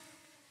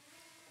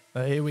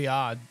Here we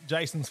are.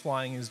 Jason's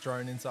flying his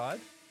drone inside.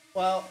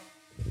 Well,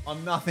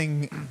 I'm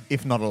nothing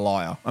if not a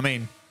liar. I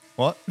mean,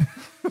 what?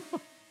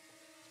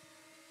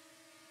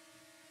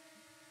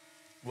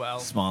 Well,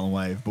 Smile and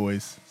wave,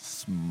 boys.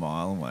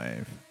 Smile and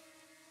wave.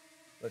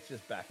 let's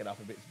just back it up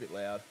a bit. It's a bit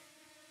loud.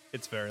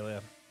 It's very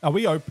loud. Are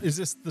we open? Is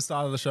this the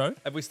start of the show?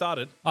 Have we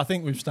started? I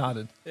think we've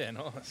started. Yeah,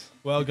 nice.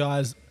 Well,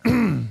 guys,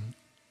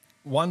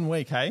 1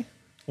 week, hey?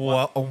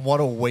 What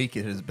a week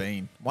it has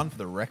been. One for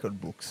the record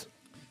books.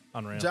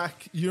 Unreal.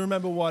 Jack, you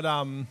remember what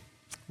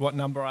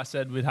number I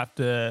said we'd have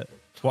to,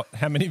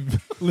 how many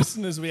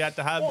listeners we had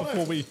to have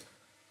before we...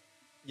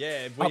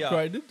 Yeah, if we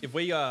Upgraded? if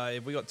we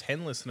got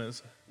 10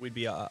 listeners, we'd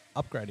be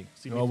upgrading.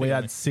 Well, we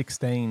had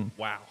 16.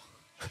 Wow,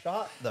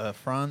 Shut the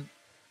front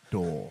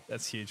door.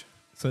 that's huge.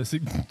 So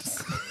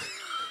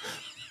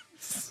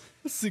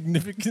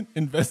significant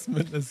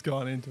investment has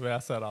gone into our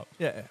setup.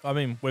 Yeah, I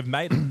mean we've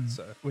made it.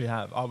 So We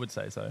have, I would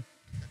say so.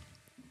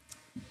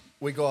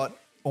 We got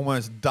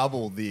almost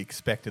double the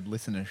expected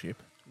listenership.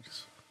 which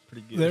is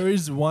pretty good. There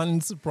is one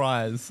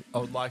surprise I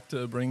would like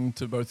to bring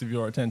to both of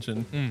your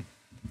attention.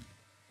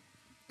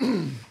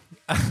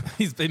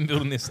 He's been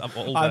building this up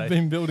all day. I've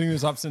been building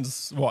this up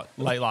since,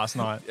 late last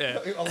night. yeah.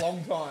 A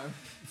long time.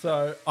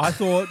 So I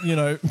thought,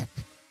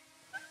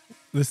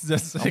 this is the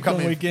second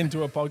coming. week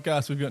into a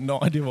podcast. We've got no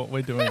idea what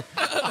we're doing.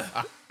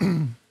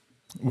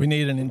 We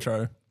need an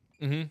intro.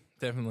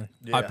 Definitely.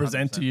 I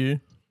present to you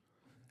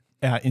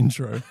our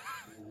intro.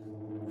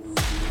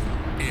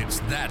 It's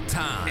that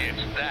time.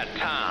 It's that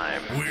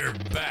time. We're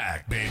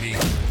back, baby.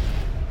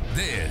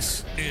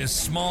 This is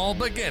Small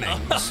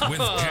Beginnings with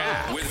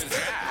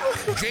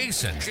Jack,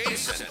 Jason,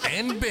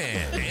 and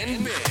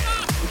Ben.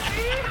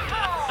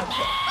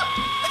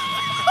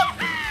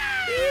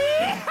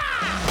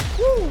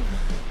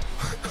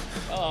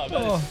 Oh,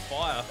 man, it's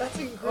fire. That's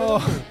incredible.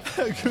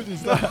 How good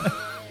is that?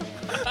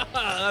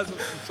 That's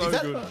so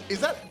good.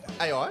 Is that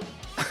AI?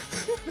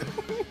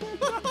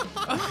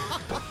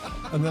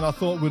 And then I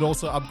thought we'd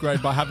also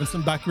upgrade by having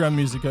some background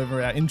music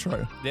over our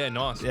intro. Yeah,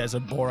 nice. Yeah, it's a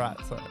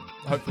Borat, so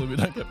hopefully we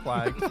don't get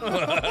flagged.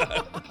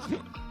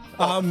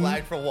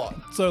 Flag for what?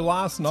 So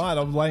last night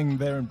I was laying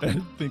there in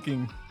bed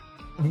thinking,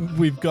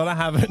 we've got to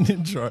have an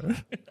intro.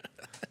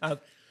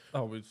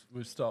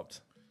 We've stopped.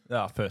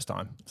 First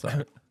time.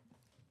 So,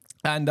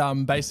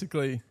 and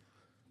basically,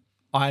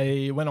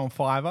 I went on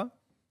Fiverr,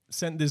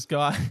 sent this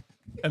guy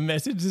a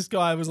message. This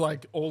guy was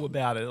like all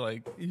about it.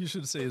 Like, you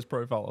should see his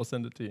profile. I'll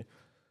send it to you.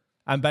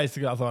 And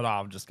basically, I thought,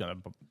 I'm just gonna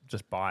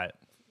just buy it.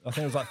 I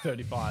think it was like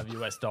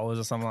 $35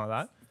 or something like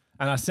that.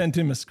 And I sent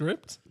him a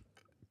script,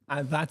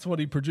 and that's what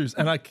he produced.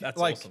 And That's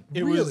awesome.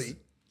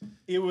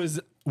 It was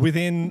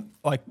within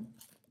like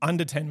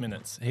under 10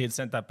 minutes. He had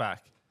sent that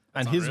back,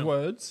 and his unreal.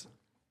 words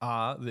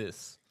are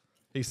this.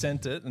 He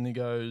sent it, and he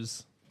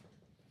goes,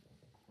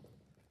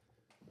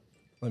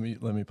 "Let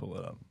me pull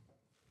it up."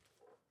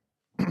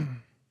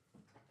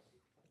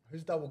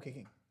 Who's double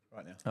kicking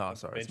right now? Oh,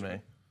 sorry, it's me.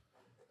 Benjamin.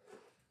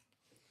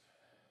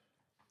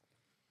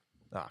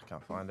 I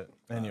can't find it.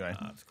 Anyway,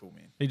 That's cool,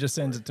 man. he just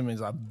sends it to me. He's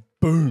like,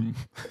 boom.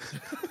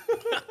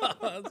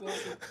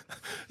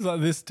 It's like,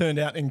 this turned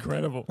out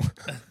incredible.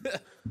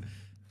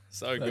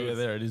 So So, good. yeah,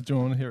 there it is. Do you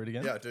want to hear it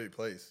again? Yeah, I do.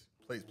 Please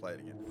play it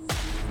again.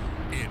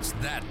 It's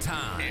that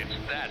time. It's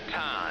that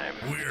time.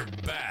 We're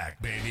back,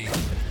 baby.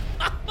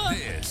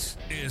 This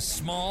is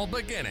Small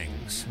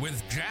Beginnings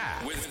with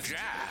Jack,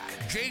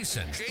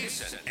 Jason,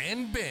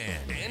 and Ben.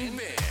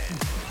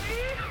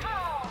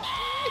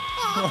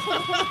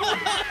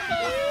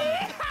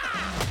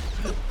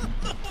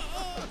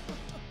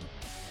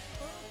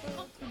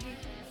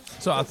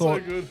 So I thought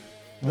So good.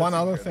 one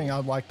other thing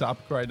I'd like to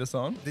upgrade us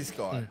on This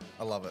guy,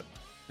 I love it.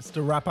 is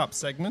to wrap up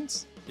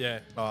segments. Yeah.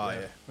 Oh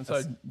yeah. And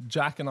so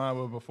Jack and I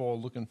were before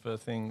looking for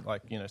things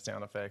like,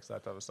 sound effects,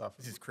 that type of stuff.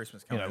 This is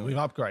Christmas coming. We've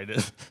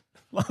upgraded.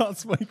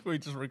 Last week we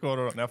just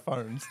recorded on our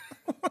phones.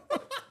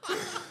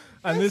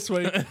 And this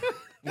week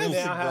we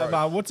now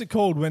have, what's it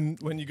called when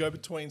you go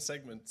between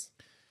segments?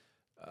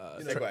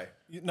 Segue.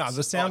 No,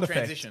 the sound effect.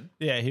 transition.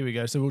 Yeah, here we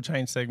go. So we'll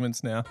change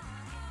segments now.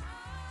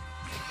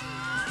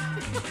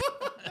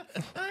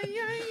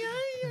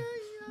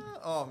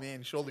 Oh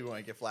man, surely we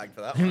won't get flagged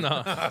for that one.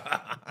 No.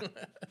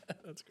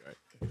 That's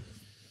great.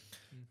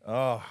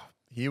 Oh,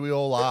 here we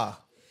all are.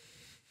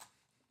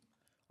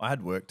 I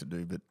had work to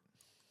do, but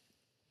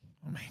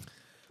I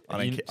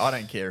mean, I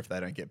don't care if they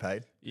don't get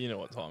paid. You know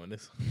what time it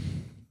is.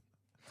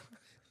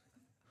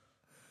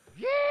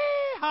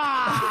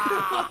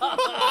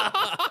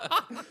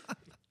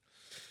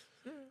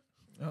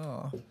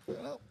 Oh,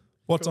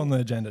 What's on the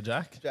agenda,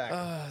 Jack?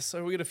 Jack.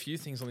 So we got a few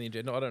things on the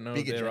agenda. I don't know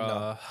Big if there agenda.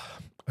 are.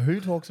 Who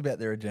talks about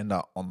their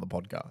agenda on the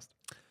podcast?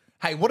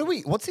 Hey,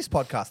 what's this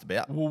podcast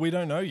about? Well, we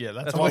don't know yet.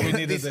 That's why we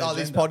needed this, the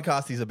this agenda.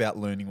 podcast is about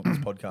learning what this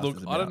podcast Look,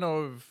 is about. I don't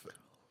know if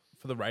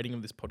for the rating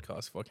of this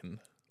podcast, if I can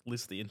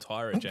list the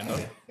entire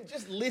agenda.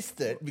 Just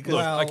list it because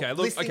Well, Okay, look.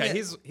 listing Okay, it-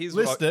 here's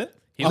List what I, it.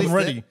 here's I'm list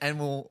ready. it and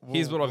we'll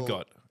Here's what I've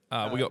got.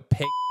 We got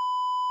peg.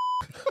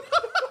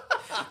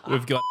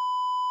 We've got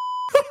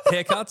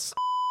haircuts.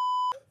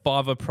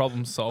 Fiverr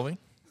problem solving.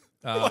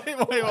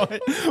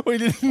 Wait. We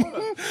didn't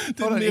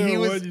Hold on, hear he a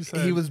was word you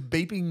said. he was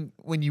beeping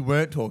when you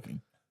weren't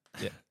talking.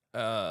 Yeah.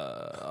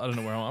 I don't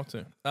know where I'm up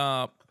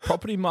to.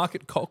 Property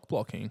market cock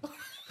blocking.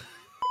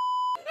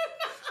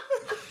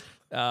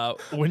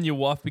 When your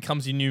wife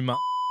becomes your new mum.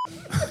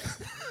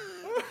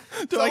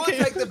 Someone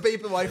take the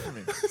beep away from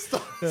him.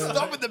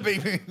 Stop with the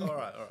beeping. All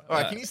right. All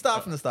right, can you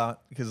start from the start?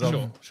 Because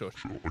Sure.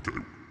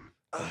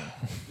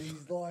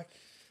 he's like,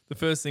 The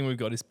first thing we've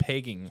got is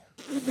pegging.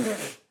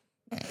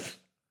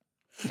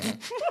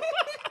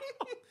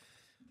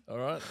 All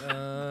right.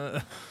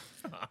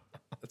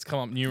 It's come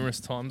up numerous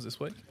times this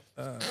week.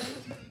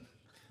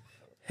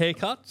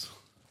 Haircuts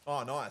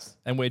oh, nice.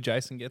 and where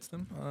Jason gets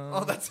them.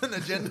 Oh, that's an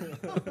agenda.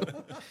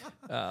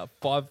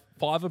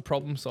 Five are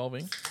problem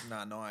solving.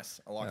 Nah, nice.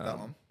 I like that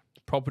one.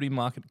 Property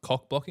market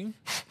cock blocking.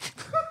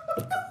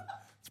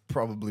 It's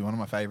probably one of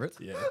my favorites.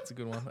 Yeah, it's a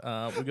good one.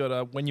 We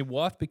got when your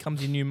wife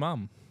becomes your new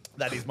mum.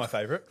 That is my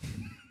favorite.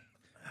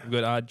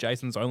 We've got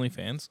Jason's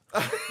OnlyFans.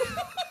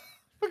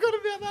 Forgot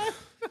about that.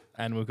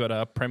 And we've got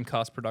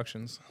Premcast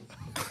Productions.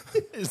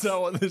 Is that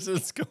what this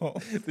is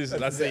called?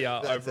 That's the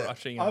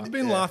overrushing. I've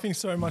been laughing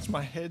so much,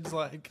 my head's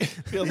like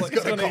feels like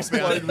it's got a going to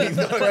compound- explode. he's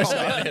got a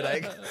compound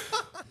headache.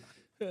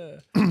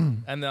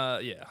 And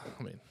yeah,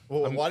 I mean,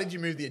 Well, why did you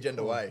move the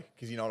agenda away?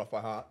 Because you know it off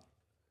by heart.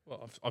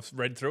 well, I've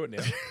read through it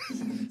now.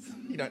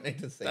 You don't need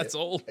to see That's it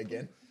all.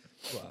 again.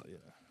 Well,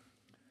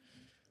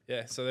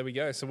 yeah. So there we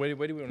go. So where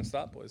do we want to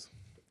start, boys?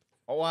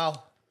 Oh,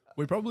 wow.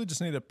 We probably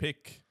just need to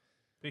pick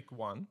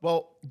one.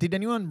 Well, did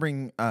anyone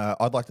bring...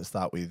 I'd like to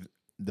start with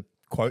the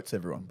quotes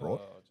everyone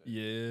brought.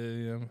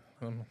 Yeah.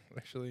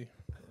 Actually,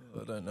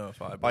 I don't know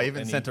if I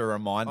even sent a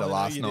reminder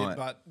last night.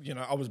 but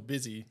I was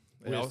busy.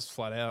 I was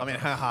flat out. I mean,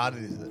 how hard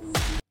is it?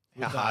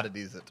 How hard it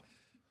is it?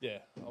 yeah,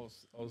 I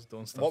was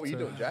doing stuff. What were you too.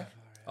 doing, Jack?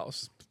 I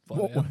was just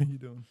flat out. you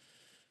doing?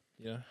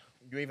 Yeah.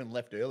 You even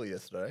left early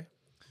yesterday,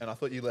 and I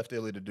thought you left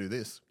early to do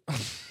this.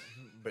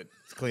 But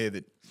it's clear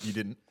that you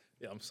didn't.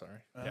 Yeah, I'm sorry.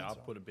 Yeah, I'll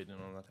put a bid in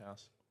on that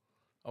house.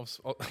 I was.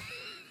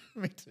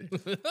 Me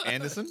too.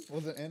 Anderson?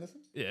 Was it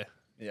Anderson? Yeah,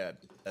 Yeah,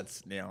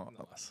 that's now.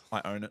 Nice.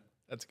 I own it.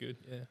 that's good.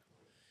 Yeah.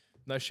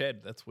 No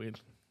shed. That's weird.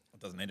 It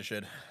doesn't need a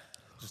shed.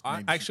 Just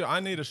I needs-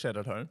 need a shed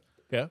at home.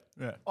 Yeah.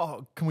 Yeah.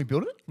 Oh, can we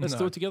build it? Let's No.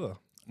 do it together.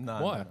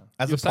 No. Why? no.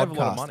 As You'll a save a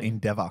lot of podcast money.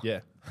 endeavor. Yeah.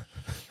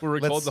 We'll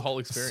record Let's the whole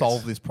experience.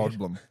 solve this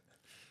problem.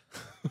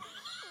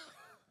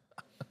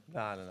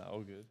 No,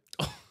 all good.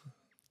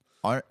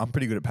 I'm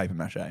pretty good at paper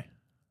mache.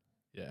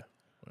 Yeah.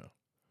 Well.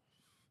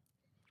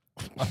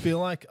 I feel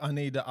like I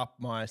need to up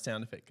my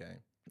sound effect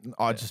game.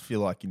 I just feel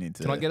like you need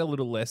to Can I get a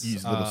little less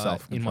use a little in my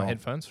self-control.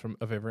 headphones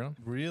of everyone?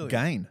 Really?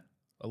 gain.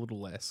 A little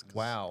less. 'cause-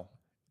 Wow.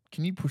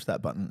 Can you push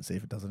that button and see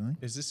if it does anything?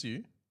 Is this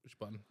you? Which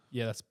button?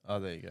 Yeah, that's. Oh,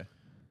 there you go.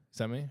 Is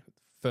that me?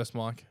 First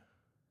mic.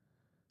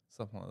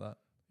 Something like that.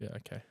 Yeah.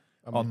 Okay.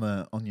 On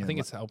your I think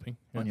it's helping.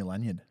 on your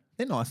lanyard.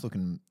 They're nice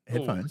looking Ooh,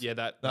 headphones. yeah,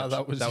 that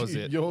was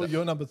you. it.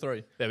 You're number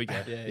 3. There we go.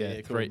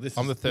 Cool. Three. This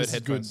I'm is- the third this is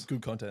headphones.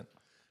 Good content.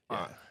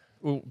 Yeah.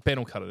 Well, Ben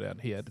will cut it out.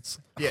 He edits.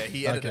 Yeah,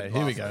 he edited. Okay,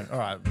 here we last go. week. All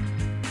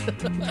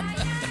right.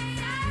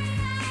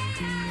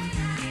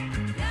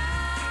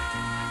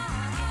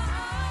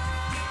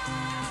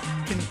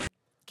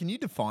 Can you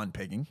define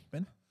pegging,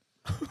 Ben?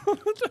 I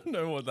don't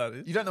know what that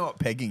is. You don't know what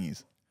pegging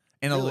is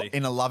in Really?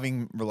 in a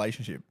loving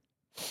relationship.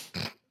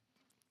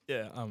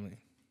 Yeah. I mean.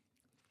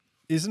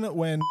 Isn't it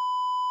when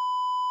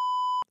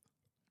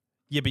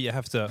Yeah, but you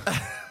have to.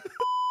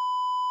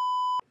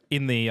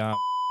 in the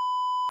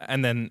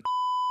and then.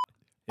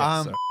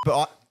 Yeah, so-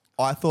 But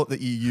I thought that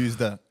you used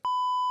the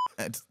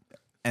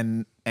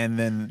and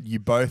then you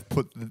both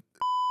put the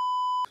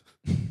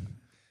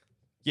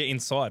yeah,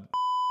 inside.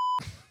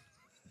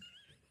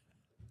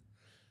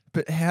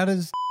 but how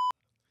does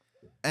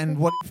and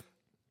what if,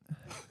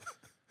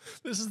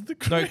 this is the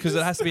No, because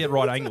it has to be at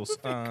right angles.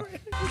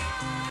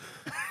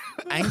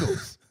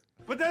 angles?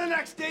 But then the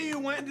next day you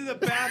went into the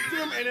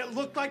bathroom and it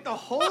looked like the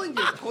hole in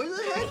your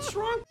toilet had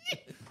shrunk.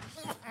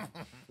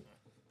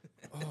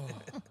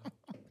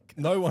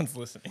 no one's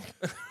listening.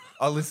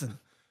 Oh, listen.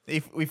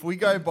 If we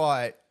go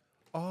by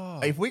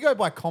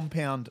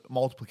compound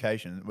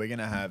multiplication, we're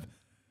gonna have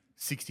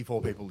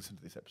 64 people listen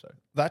to this episode.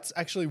 That's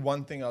actually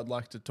one thing I'd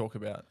like to talk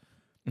about.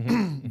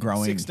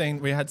 Growing. 16.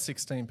 We had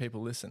 16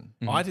 people listen.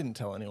 I didn't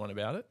tell anyone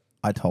about it.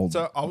 I told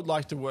them. So I would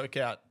like to work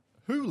out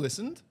who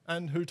listened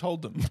and who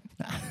told them.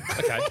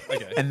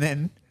 Okay. And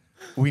then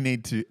we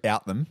need to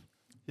out them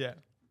yeah.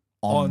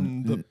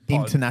 on the an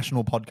pod.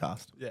 international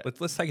podcast. Yeah.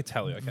 Let's take a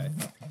tally. Okay.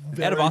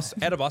 Very-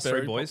 out of us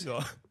very three boys,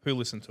 popular. who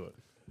listened to it?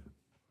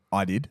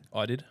 I did.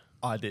 I did.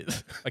 I did.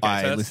 Okay,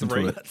 I so that's listened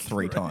three. to it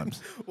 3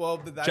 times. Well,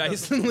 but that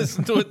Jason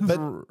listened to it.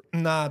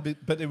 Nah,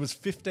 but it was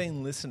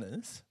 15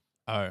 listeners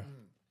Oh,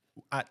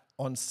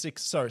 on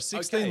 6. So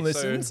 16 Okay, so-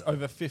 listens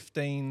over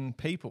 15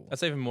 people.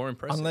 that's even more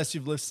impressive. Unless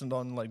you've listened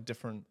on like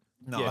different.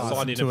 No, Yeah, I signed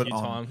listened in to a it few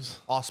on- times.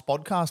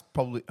 Spodcast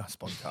probably.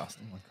 Spodcast.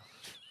 Oh my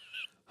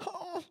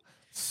god.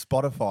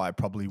 Spotify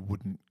probably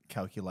wouldn't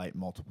calculate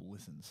multiple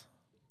listens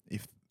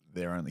if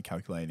they're only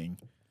calculating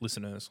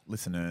listeners.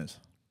 listeners.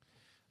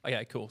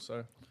 Okay, cool.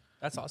 So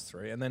That's us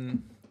three. And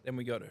then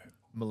we go to...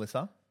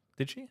 Melissa.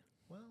 Did she?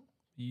 Well,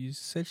 you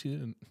said she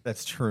didn't.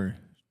 That's true.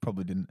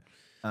 Probably didn't.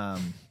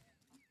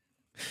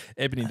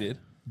 Ebony did.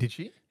 Did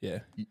she? Yeah.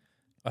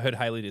 I heard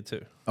Haley did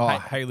too. Oh,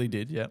 Haley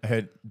did, yeah. I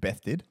heard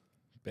Beth did.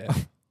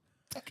 Beth.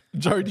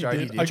 Jody Jody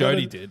did. did. I got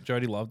Jody it. did.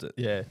 Jody loved it.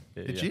 Yeah.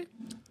 Did she?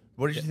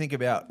 What did you think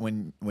about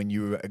when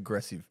you were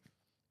aggressive?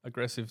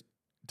 Aggressive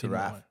To didn't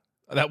Raph. know.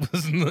 That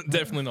was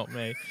definitely not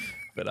me.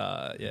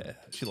 But yeah,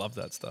 she loved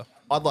that stuff.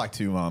 I'd like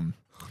to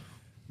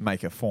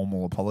make a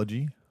formal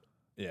apology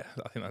Yeah,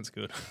 I think that's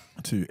good.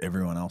 to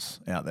everyone else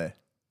out there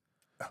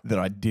that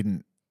I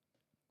didn't,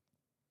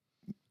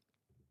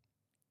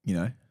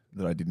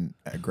 that I didn't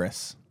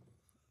aggress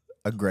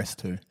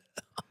to.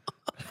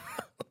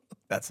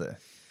 That's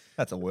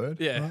a word.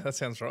 Yeah, that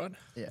sounds right.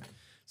 Yeah.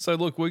 So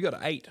look, we got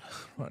 8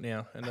 right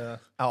now, and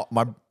Oh,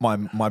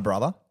 my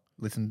brother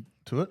listened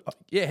to it.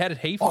 yeah, how did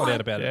he find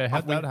out about Yeah, it?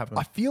 how'd that happen?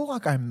 I feel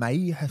like I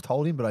may have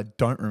told him, but I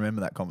don't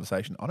remember that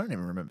conversation. I don't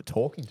even remember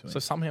talking to him. So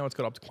somehow it's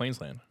got up to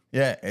Queensland.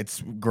 Yeah,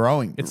 it's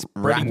growing. It's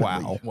spreading.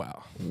 rapidly.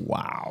 Wow.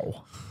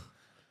 Wow.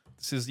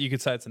 This is, you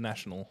could say it's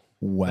a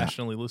Wow.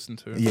 nationally listened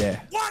to.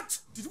 Yeah. What?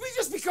 Did we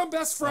just become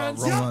best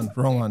friends?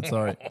 Wrong one,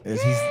 sorry. He's-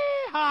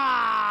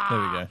 There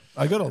we go.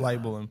 I got to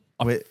label him.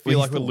 I feel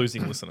like we're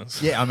losing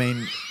listeners. Yeah, I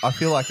mean, I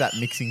feel like that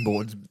mixing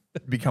board's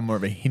become more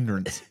of a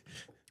hindrance.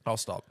 I'll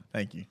stop.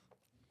 Thank you.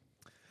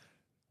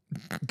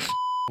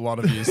 A lot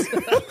of views.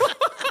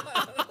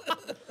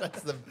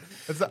 That's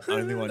the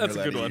only one That's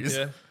you're a good allowed one. to use.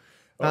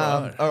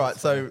 Yeah. All right,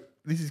 so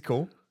this is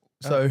cool.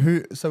 So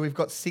we've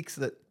got 6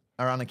 that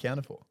are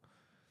unaccounted for.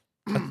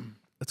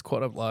 It's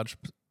quite a large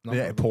number.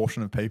 Yeah, a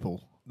portion of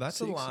people.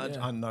 That's a 6, large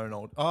yeah. unknown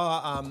old.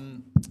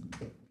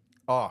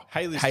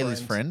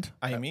 Haley's friend.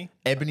 Amy.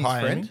 Ebony's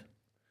Hi, friend. Amy.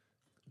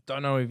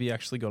 Don't know if he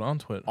actually got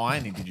onto it.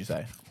 Irony, did you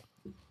say?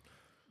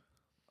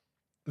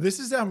 This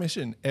is our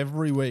mission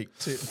every week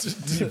to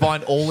To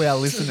find all our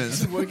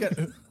listeners. work out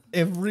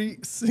every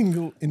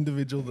single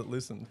individual that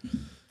listened.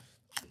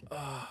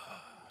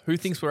 Who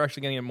thinks we're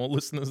actually going to get more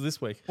listeners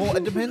this week? Well,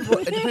 it depends.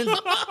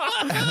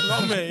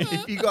 Not me.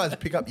 If you guys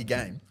pick up your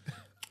game,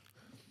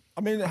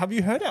 I mean, have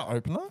you heard our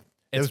opener?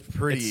 it was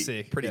pretty it's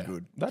sick. pretty Yeah.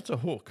 good. That's a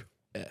hook.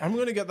 I'm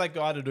going to get that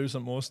guy to do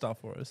some more stuff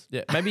for us.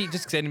 Yeah, maybe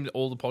just send him to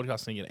all the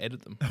podcasts and you can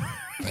edit them.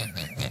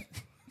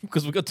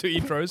 Because we've got 2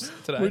 intros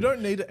today. We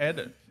don't need to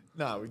edit.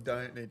 No, we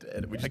don't need to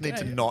edit. We just need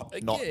to Okay.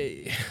 not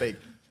Okay. speak.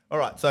 All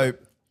right, so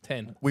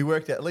 10. we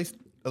worked out at least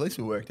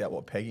we worked out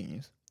what pegging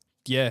is.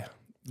 Yeah.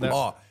 That-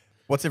 Oh,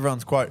 what's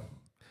everyone's quote?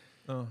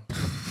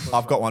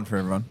 I've got one for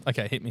everyone.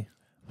 Okay, hit me.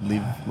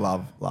 Live,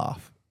 love,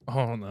 laugh.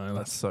 Oh no,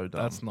 That's so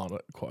dumb. That's not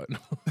a quote.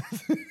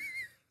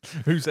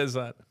 Who says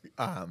that?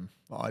 I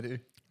do.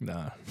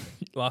 No.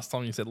 Last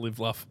time you said live,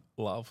 laugh,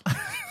 love.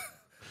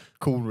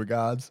 Cool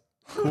regards.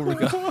 Cool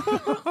regard.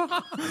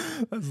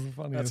 That's the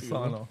funniest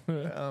sign off.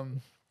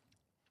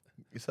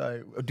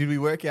 So, did we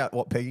work out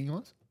what pegging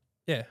was?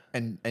 Yeah.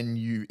 And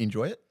you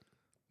enjoy it?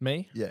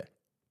 Me? Yeah.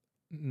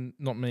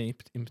 Not me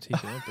in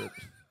particular, but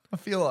I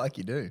feel like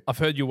you do. I've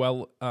heard you're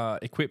well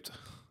equipped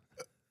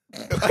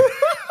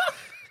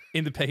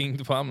in the pegging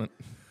department.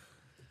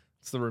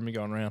 It's the rumor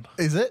going around.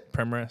 Is it?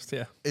 Premrest,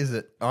 yeah. Is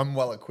it? I'm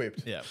well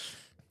equipped. Yeah.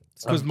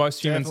 Because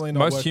most humans Definitely not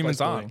most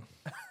humans workplace aren't.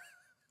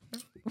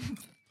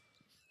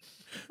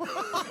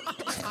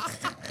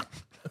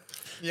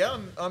 Yeah,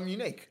 I'm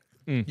unique.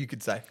 You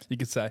could say. You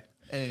could say.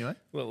 Anyway.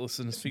 Let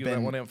listeners figure Ben-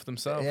 that one out for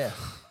themselves. Yeah.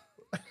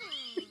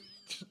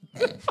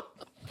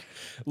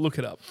 Look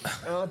it up.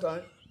 No, I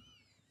don't.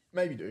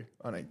 Maybe do.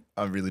 I don't.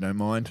 I really don't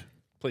mind.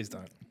 Please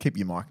don't. Keep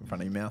your mic in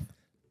front of your mouth.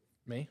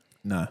 Me?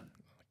 No,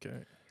 Okay.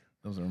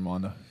 that was a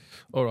reminder.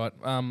 All right.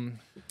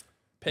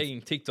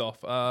 Pegging ticked off.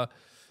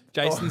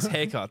 Jason's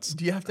haircuts.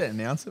 Do you have to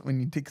announce it when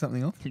you tick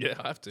something off? Yeah,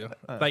 I have to.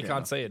 They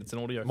can't see it. It's an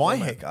audio. My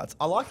format. haircuts.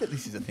 I like that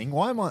this is a thing.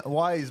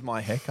 Why is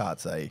my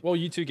haircuts a? Well,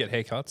 you two get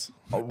haircuts,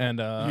 and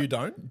You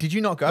don't? Did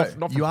you not go?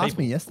 not from you asked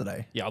people. me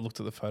yesterday. yeah, I looked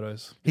at the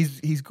photos.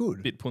 He's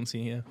good. Bit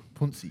punsy here.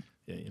 Punsy.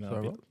 Yeah, you know.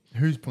 a bit-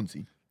 Who's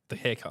Punsy? the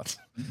haircuts.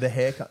 The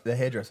haircut. The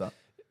hairdresser.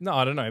 No,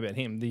 I don't know about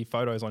him. The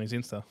photos on his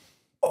Insta.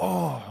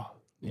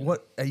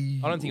 What? Are you,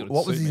 I don't think it would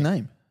What was suit his me.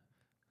 name?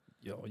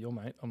 Your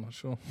mate. I'm not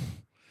sure.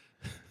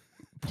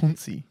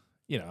 Punsy.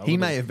 You know, He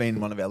may have been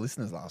one of our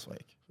listeners last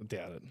week.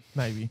 doubt it.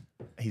 Maybe.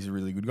 He's a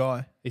really good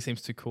guy. He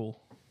seems too cool.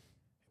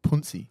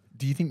 Punsy.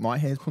 Do you think my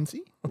hair's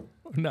punsy?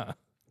 Nah,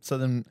 So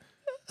then,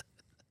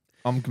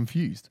 I'm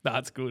confused.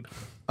 that's good.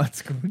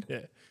 That's good.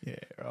 Yeah, Yeah,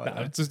 right.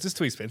 nah, it's just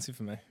too expensive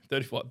for me.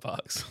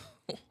 $35.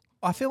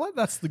 I feel like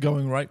that's the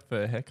going rate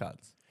for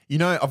haircuts. You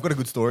know, I've got a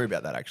good story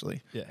about that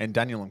actually. Yeah. And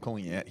Daniel, I'm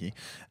calling you out here.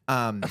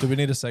 Do we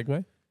need a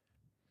segue?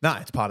 No,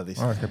 it's part of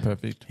this. Okay,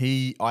 perfect.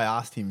 I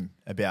asked him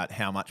about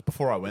how much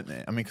before I went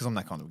there. I mean, because I'm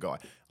that kind of guy.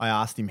 I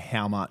asked him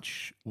how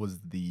much was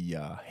the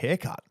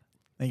haircut.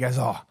 And he goes,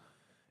 "Oh,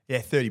 yeah,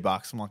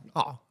 $30." I'm like,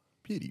 "Oh,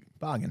 beauty,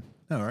 bargain,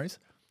 no worries."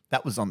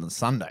 That was on the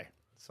Sunday,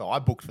 so I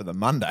booked for the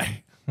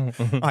Monday.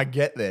 I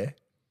get there,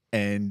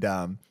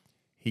 and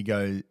he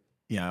goes,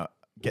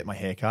 get my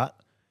haircut,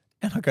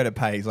 and I go to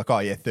pay. He's like, "Oh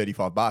yeah,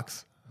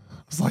 $35." I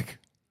was like,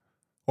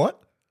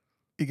 What?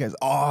 He goes,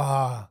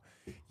 oh,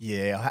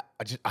 yeah,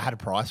 I had a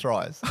price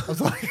rise. I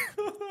was like,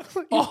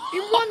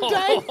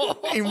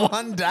 in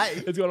one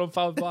day. It's gone on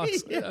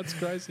 $5. Yeah. That's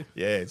crazy.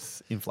 Yeah,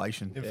 it's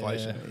inflation.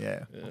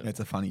 Yeah. It's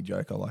a funny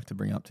joke I like to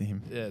bring up to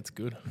him. Yeah, it's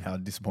good. How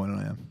disappointed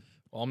I am.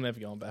 Well, I'm never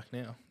going back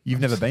now.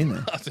 You've never been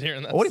there. After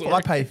hearing that What if story.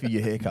 I pay for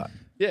your haircut?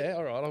 Yeah,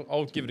 all right.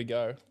 I'll give it a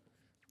go.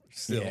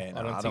 Still, no, I don't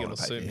think wanna it'll pay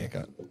for suit your me.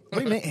 haircut. What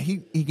do you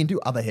mean? He can do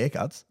other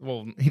haircuts.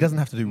 Well, He doesn't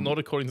have to do. not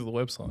according to the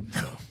website.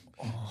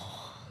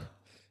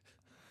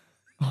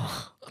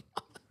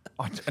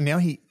 And now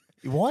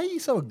why are you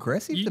so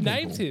aggressive? You to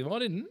named people? him. I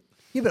didn't.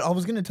 Yeah, but I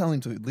was going to tell him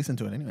to listen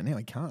to it anyway. Now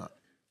he can't.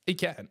 He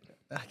can.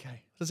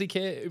 Okay. Does he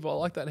care if I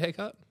like that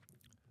haircut?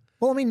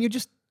 Well, I mean, you're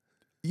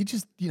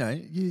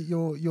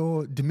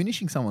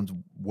diminishing someone's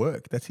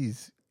work. That's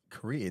his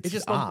career. It's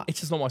just art. It's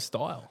just not my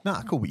style.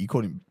 Nah, cool. But you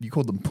called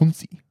them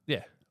puncy.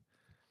 Yeah,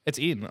 it's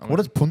in. What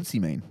does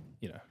puncy mean?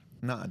 you know?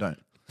 No, I don't.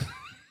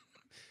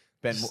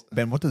 Ben,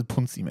 what does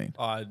puncy mean?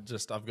 I've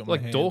got my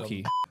Like hand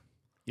dorky.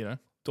 You know,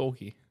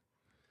 dorky.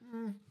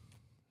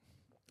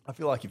 I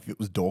feel like if it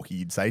was dorky,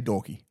 you'd say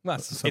dorky. No,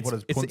 So it's what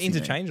does it's puncy mean?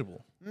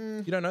 interchangeable.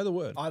 You don't know the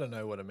word. I don't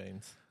know what it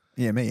means.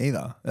 Yeah, me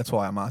either. That's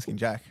why I'm asking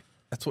Jack.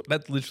 That's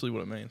literally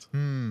what it means.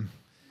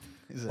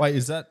 Wait,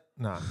 is that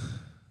nah?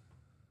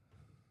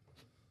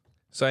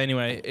 So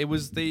anyway, it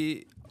was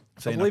the.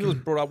 So I you're believe it not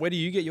was brought up. Where do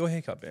you get your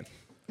haircut, Ben?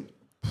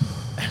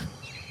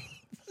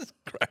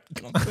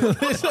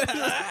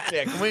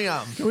 Yeah, can we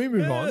Can we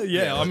move on?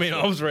 Yeah, I mean,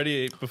 I was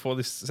ready before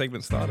this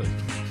segment started.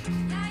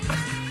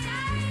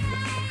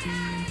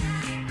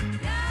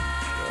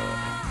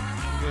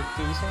 You gonna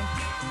do this one?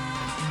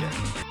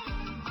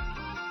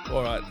 Yeah.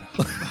 All right.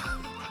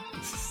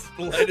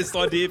 Latest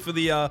idea for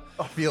the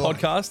feel like-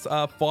 podcast: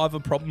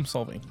 Fiverr problem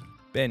solving.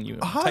 Ben, you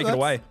take it that's-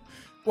 away.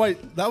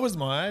 Wait, that was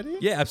my idea?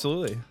 Yeah,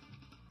 absolutely.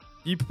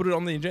 You put it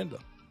on the agenda.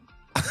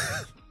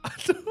 I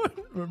don't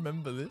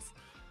remember this.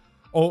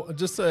 Or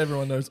just so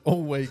everyone knows,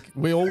 all week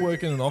we all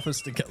work in an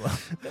office together,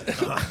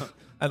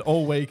 and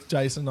all week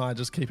Jason and I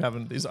just keep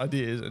having these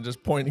ideas and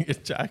just pointing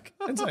at Jack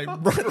and saying,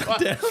 "Write it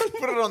down,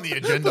 Put it on the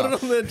agenda. put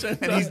it on the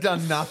agenda." And he's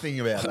done nothing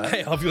about that.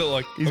 Hey, I've got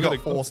like He's I've got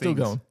got four still things.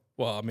 going.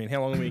 Well, I mean,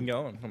 how long have we been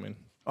going? I mean,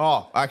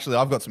 Oh, actually,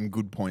 I've got some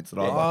good points that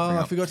I'd like to Oh, bring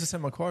I up. forgot to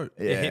send my quote.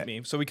 it hit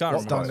me, so we can't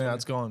It's remember. done now.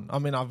 It's gone. I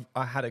mean,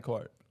 I had a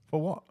quote For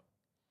what?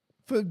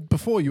 for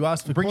before you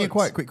asked for. Bring your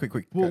quotes. quote.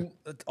 Quick. Well, Go.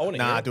 I want to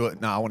Nah, hear do it.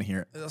 Nah, I want to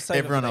hear I'll it. save it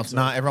Everyone for else,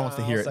 next week. everyone wants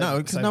to hear I'll it. save No, it-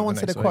 because save no it one for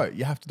said a next week. quote.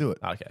 You have to do it.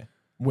 okay.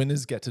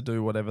 Winners get to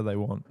do whatever they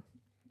want.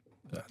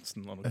 That's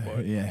not a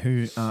quote. Yeah,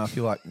 who? I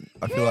feel like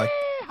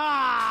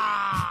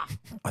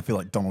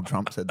Donald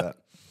Trump said that.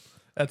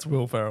 That's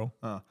Will Ferrell.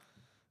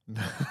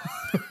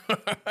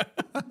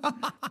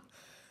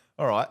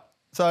 All right.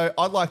 So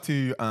I'd like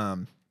to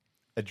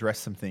address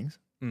some things.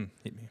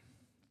 Hit me.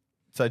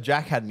 So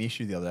Jack had an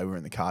issue the other day. We were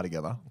in the car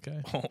together,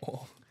 Okay.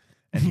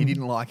 and he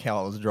didn't like how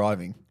I was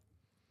driving.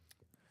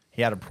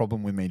 He had a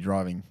problem with me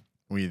driving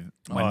with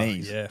my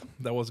knees, Yeah,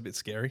 that was a bit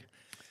scary.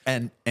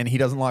 and he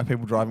doesn't like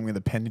people driving with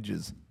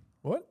appendages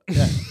What?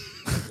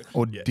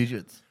 or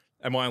digits.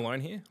 Am I alone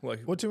here?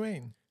 Like, What do you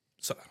mean?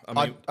 so, I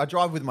mean, I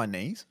drive with my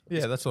knees.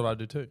 Yeah, that's what I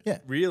do too. Yeah.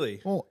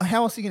 really? Well,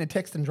 how else are you going to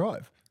text and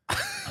drive?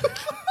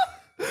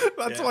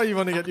 That's why you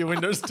want to get your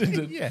windows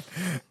tinted. Yeah,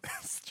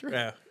 that's true.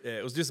 Yeah,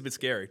 it was just a bit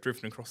scary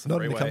drifting across the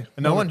Not in the freeway.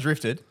 No one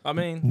drifted. I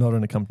mean, Not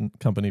in a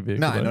company vehicle.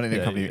 No, though. not in a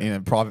Yeah, company, Yeah, in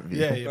a private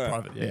vehicle. yeah,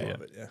 private. Yeah.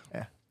 but yeah.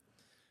 Yeah.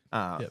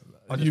 Yeah.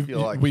 I just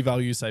feel like we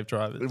value safe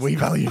drivers. we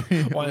value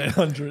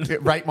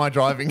 100. rate my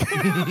driving.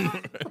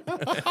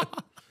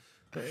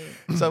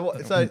 So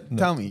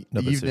tell me,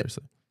 No, but you've,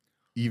 seriously.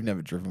 you've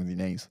never driven with your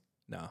knees,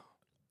 No.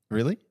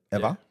 really?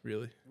 Ever? Yeah,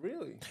 really?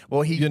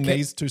 Well, he Your kept-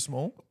 knees too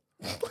small?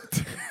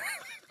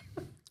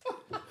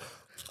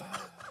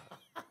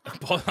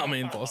 I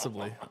mean,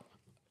 possibly.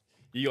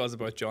 You guys are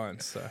both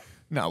giants, so.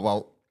 No,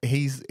 well,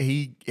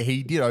 he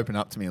did open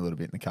up to me a little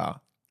bit in the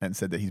car and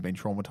said that he's been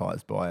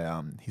traumatized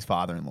by his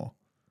father-in-law.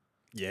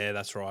 Yeah,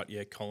 that's right.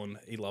 Yeah, Colin,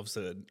 he loves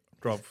to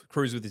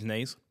cruise with his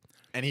knees.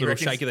 And he Little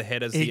reckons shake of the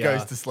head as he he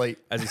goes to sleep.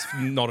 as he's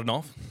nodding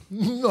off.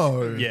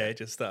 No. Yeah,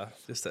 just a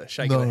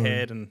shake of the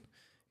head and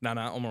no,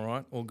 I'm all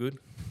right, all good.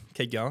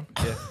 Keep going.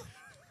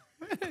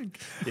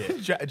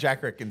 Yeah.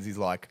 Jack reckons he's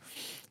like,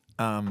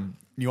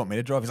 you want me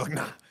to drive? He's like,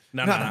 nah.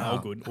 No, all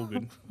good, all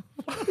good.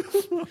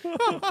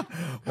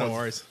 No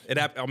worries.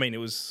 I mean, it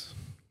was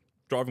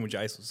driving with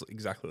Jace was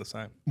exactly the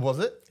same. Was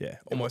it? Yeah,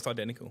 almost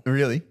identical.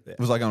 Really? Yeah.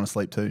 Was I going to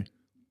sleep too?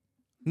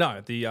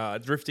 No, the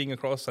drifting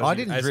across. I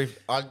didn't drift.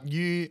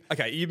 You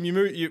Okay, you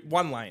move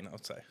one lane,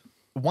 I'd say.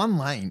 one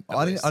lane.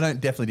 I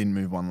definitely didn't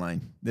move one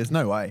lane. There's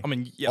no way. I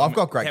mean, yeah, I've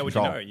got great how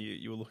control. would you know?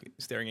 You were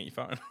staring at your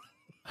phone.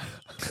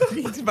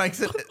 he makes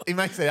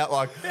it out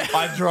like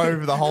I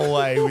drove the whole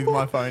way with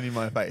my phone in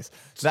my face.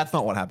 That's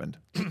not what happened.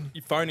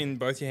 Your phone in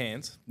both your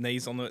hands,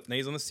 knees on the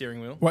steering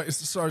wheel. Wait,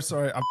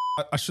 sorry.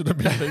 I should have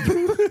been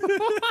thinking.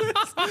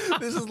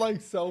 This is like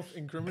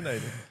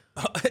self-incriminating.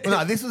 Well,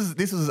 no, this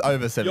was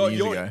over 7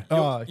 years ago.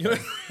 Oh, okay.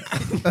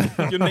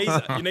 Your knees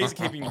are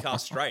keeping your car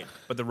straight,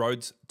 but the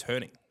road's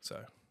turning. So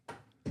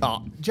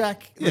Oh,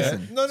 Jack, Yeah.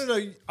 listen.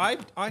 No.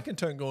 I can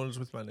turn corners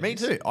with my knees. Me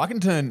too. I can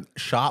turn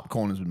sharp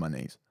corners with my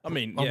knees. I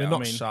mean, I yeah, mean,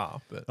 not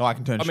sharp, but No, I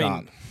can turn I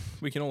sharp. mean,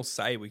 we can all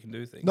say we can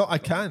do things. no, I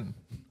can.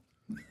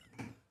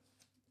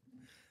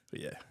 But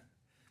yeah.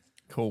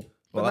 Cool.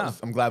 Well, But nah.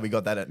 I'm glad we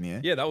got that in the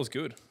air. Yeah, that was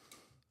good.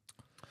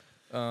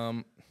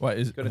 Wait,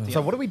 is Got a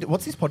So what do we do?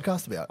 What's this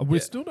podcast about? we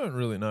still don't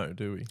really know,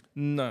 do we?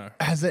 No.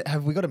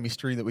 Have we got a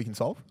mystery that we can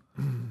solve?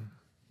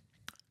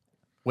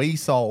 We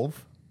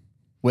solve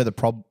where the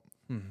problem.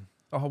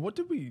 Oh, what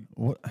did we?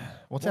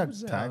 What's our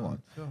tagline?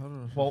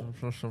 Well,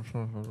 I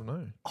don't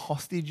know.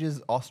 Hostages,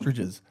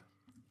 ostriches.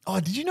 Oh,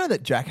 did you know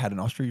that Jack had an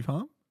ostrich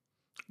farm?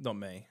 Not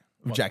me.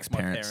 Jack's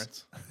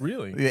parents.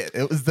 Really? Yeah,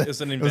 it was the It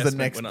was an it was the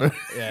investment.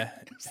 next Yeah.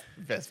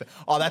 investment.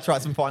 Oh, that's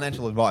right, some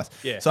financial advice.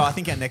 Yeah. So I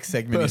think our next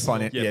segment is Personal.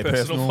 financial. Yeah,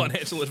 personal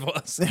financial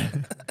advice.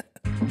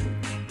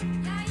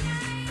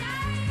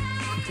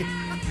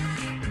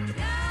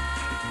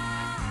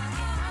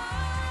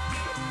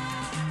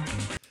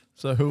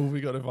 So who have we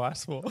got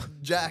advice for?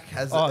 Jack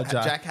has. Jack.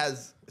 Jack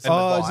has. Some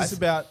Oh, is advice. this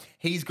about?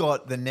 He's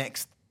got the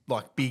next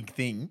like big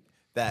thing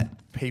that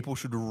people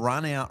should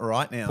run out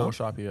right now.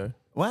 Porsche IPO.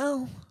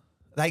 Well,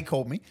 they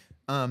called me.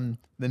 The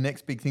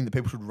next big thing that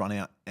people should run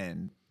out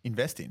and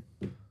invest in,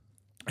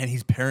 and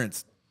his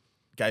parents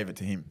gave it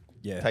to him.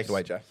 Yes. Take it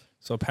away, Jack.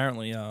 So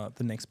apparently,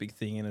 the next big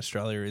thing in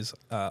Australia is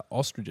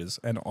ostriches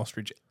and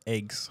ostrich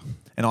eggs.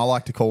 And I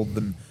like to call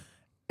them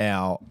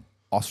our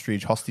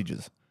ostrich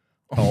hostages,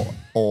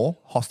 or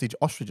hostage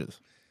ostriches,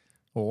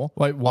 or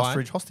Wait, why?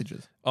 ostrich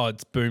hostages. Oh,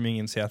 it's booming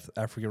in South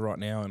Africa right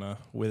now, and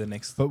we're the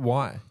next. But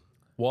why?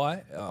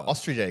 Why?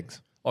 Ostrich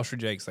eggs,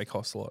 Ostrich eggs, they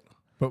cost a lot.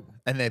 But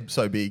and they're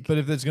so big. but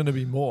if there's going to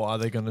be more, are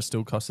they going to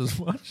still cost as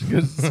much?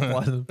 Because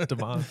supply and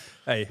demand.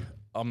 Hey,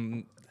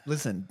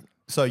 Listen,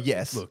 so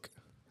yes, look,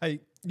 Hey,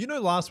 you know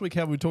last week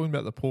how we were talking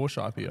about the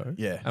Porsche IPO?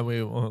 Yeah. And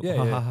we were, Yeah,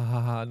 ha, yeah. ha, ha,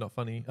 ha, ha, not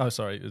funny. Oh,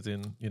 sorry, as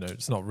in,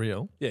 it's not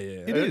real. yeah.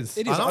 It is.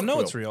 It is. I know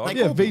it's real. They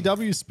Yeah, called me.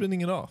 VW is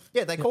spinning it off.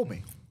 Yeah, they called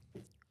me.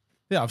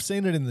 Yeah, I've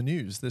seen it in the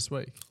news this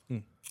week. Yeah,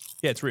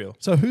 it's real.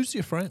 So who's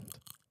your friend?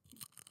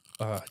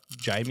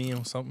 Jamie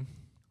or something.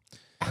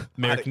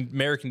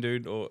 American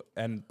dude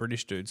and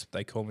British dudes.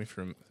 They call me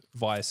from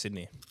via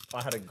Sydney.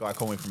 I had a guy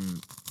call me from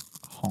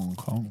Hong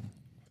Kong.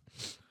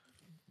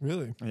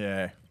 Really?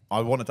 Yeah,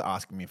 I wanted to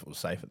ask him if it was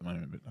safe at the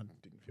moment, but I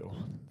didn't feel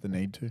the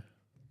need to.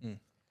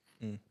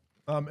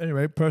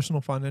 Anyway,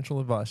 personal financial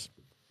advice.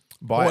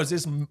 Buy Or it.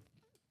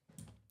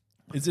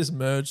 is this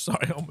merged?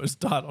 Sorry, I almost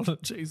died on a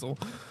cheesel.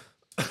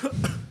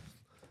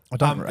 I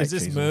don't rate Is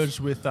this cheesels. merged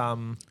with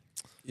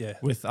Yeah,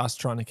 with us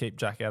trying to keep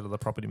Jack out of the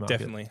property market?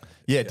 definitely.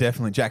 Yeah,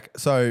 definitely, Jack.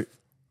 So,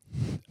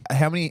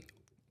 how many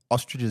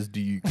ostriches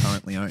do you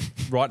currently own?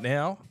 Right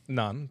now,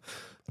 none.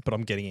 But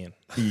I'm getting in.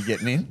 Are you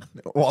getting in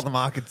while the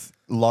market's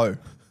low?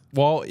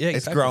 Well, yeah, It's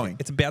exactly. growing.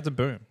 It's about to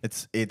boom.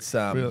 It's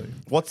Really?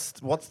 what's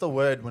the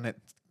word when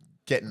it's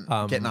getting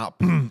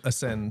up?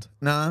 Ascend.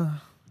 Nah,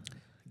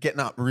 getting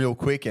up real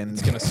quick and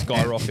It's going to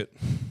skyrocket.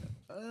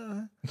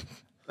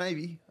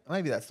 maybe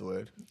that's the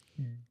word.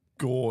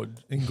 Engorge.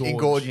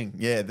 Engorging.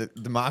 Yeah,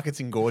 the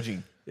market's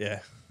engorging. Yeah,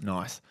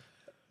 Nice.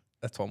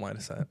 that's one way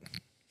to say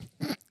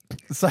it.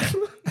 So,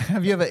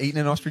 have you ever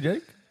eaten an ostrich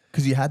egg?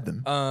 Because you had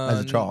them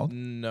as a child.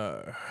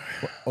 No.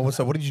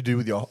 So, what did you do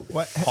with your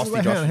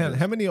hostage hang on. ostriches?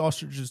 How many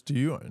ostriches do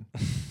you own?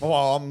 Well,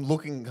 I'm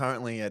looking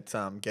currently at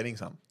getting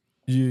some.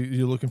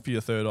 You're looking for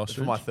your third It's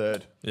ostrich? for my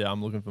third. Yeah,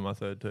 I'm looking for my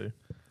third too.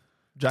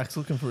 Jack's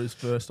looking for his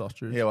first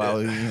ostrich. Yeah, well,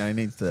 he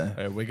needs to.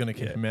 Hey, we're gonna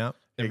keep him out.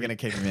 You're going to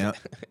keep him out.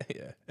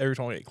 Yeah. Every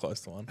time I get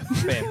close to one,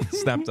 bam,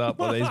 snapped up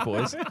by these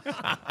boys.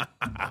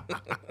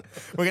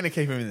 We're going to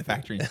keep him in the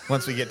factory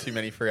once we get too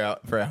many for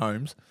our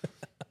homes.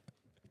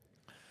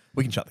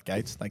 We can shut the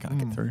gates. They can't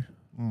get through.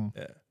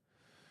 Yeah.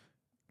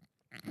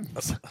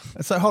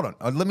 So hold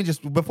on. Let me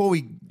just, before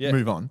we Yeah.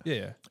 move on,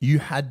 Yeah. you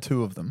had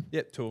two of them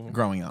Yep, two of them.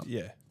 growing up.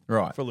 Yeah.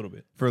 Right. For a little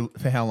bit.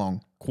 For how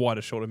long? Quite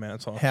a short amount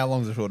of time. How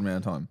long's a short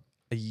amount of time?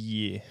 A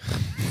year.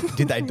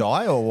 Did they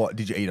die or what?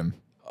 Did you eat them?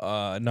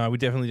 No, we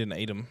definitely didn't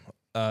eat them.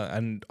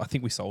 And I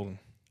think we sold them.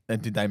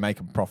 And did they make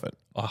a profit?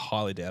 I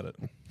highly doubt it.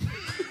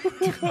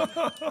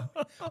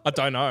 I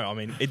don't know. I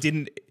mean, it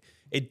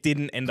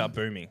didn't end up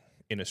booming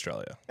in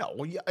Australia. Oh,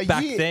 well,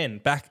 Back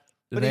then, But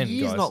then, a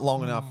year's guys. not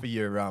long enough for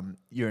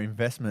your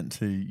investment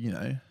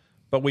to,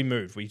 But we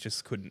moved. We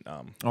just couldn't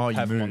Oh, you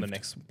have them on the moved.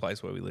 next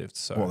place where we lived.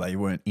 So well, they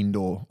weren't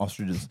indoor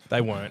ostriches.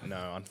 they weren't.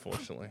 No,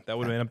 unfortunately, that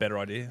would have been a better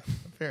idea.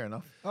 Fair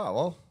enough.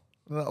 Oh,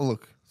 well,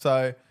 look.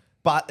 So,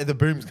 but the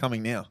boom's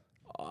coming now.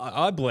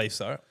 I believe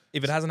so.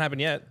 If it hasn't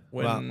happened yet,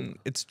 when Well-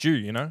 it's due,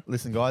 you know.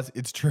 Listen, guys,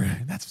 it's true.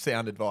 That's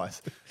sound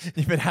advice.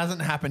 If it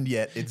hasn't happened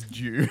yet, it's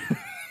due.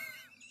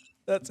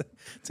 That's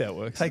how it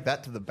works. Take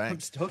that to the bank. I'm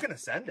still gonna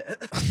send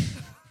it.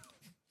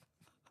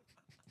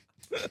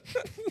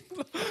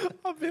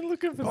 I've been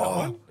looking for that Oh,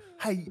 one.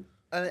 hey,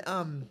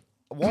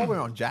 while we're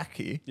on Jack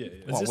here, Yeah, yeah.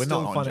 Is well, this we're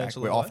still not on Jack.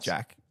 financial We're off advice?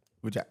 Jack.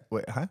 We're Jack.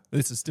 Wait, huh?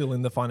 This is still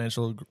in the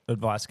financial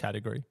advice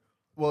category.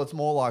 Well, it's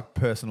more like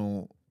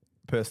personal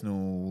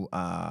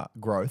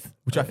growth,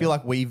 which I feel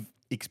like we've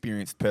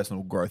experienced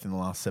personal growth in the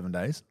last 7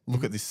 days.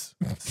 Look at this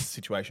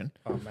situation.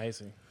 Oh,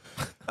 amazing.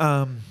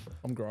 Um,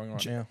 I'm growing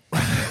right now.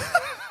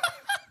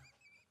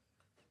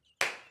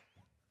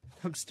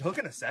 I'm still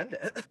gonna send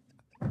it.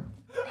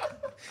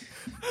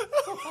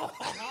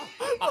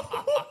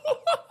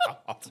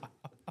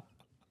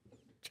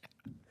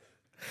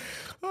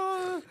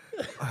 I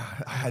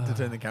had to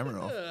turn the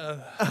camera off.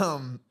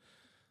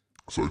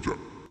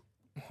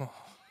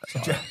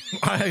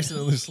 I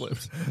accidentally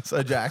slipped.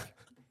 So Jack,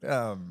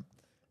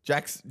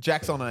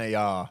 Jack's on a.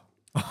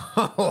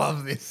 I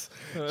love this.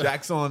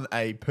 Jack's on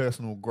a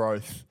personal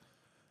growth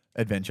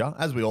adventure,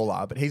 as we all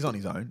are, but he's on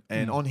his own.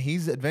 And on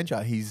his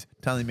adventure, he's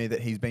telling me that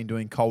he's been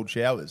doing cold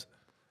showers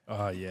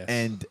Oh, yes.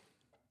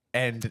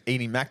 and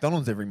eating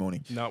McDonald's every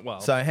morning. No,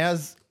 well. So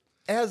how's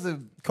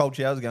the cold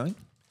showers going?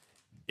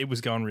 It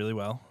was going really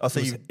well. Oh,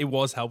 so it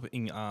was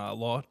helping a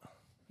lot.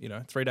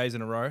 3 days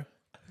in a row.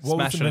 What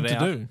was it smashing meant it to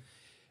out. do?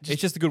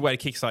 It's just a good way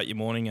to kickstart your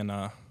morning, and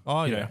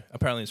Oh, you yeah. know,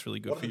 apparently it's really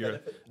good for your.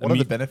 What are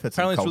the benefits of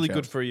Apparently, it's cold really showers?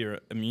 good for your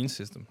immune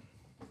system.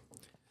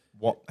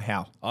 What?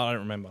 How? I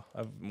don't remember. I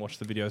haven't watched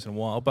the videos in a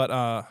while, but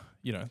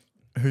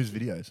Whose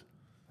videos?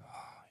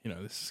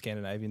 this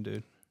Scandinavian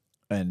dude.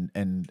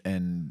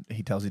 And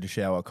he tells you to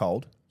shower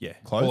cold. Yeah,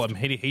 Clothed? Well,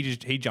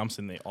 he jumps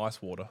in the ice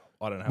water.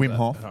 I don't have Wim that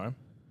Hof? at home.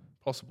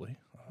 Possibly.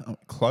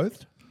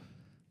 Clothed?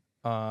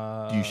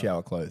 Uh, Do you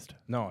shower clothed?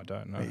 No, I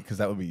don't know. Because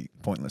that would be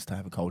pointless to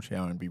have a cold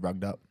shower and be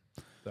rugged up.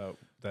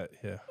 That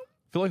yeah.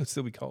 I feel like it'd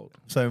still be cold.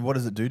 So what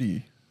does it do to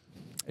you?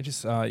 It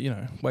just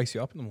wakes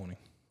you up in the morning.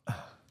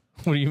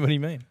 What do you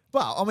mean?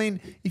 Well, I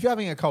mean, if you're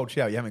having a cold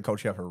shower, you're having a cold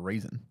shower for a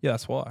reason. Yeah,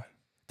 that's why.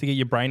 To get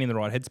your brain in the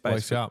right headspace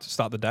Wakes you up. to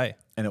start the day.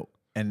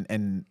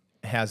 And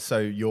how's so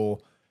your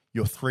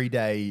 3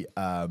 day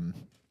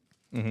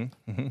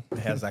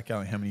how's that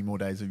going? How many more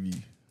days have you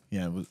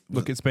was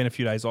Look, it's been a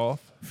few days off.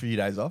 a few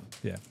days off?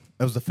 Yeah.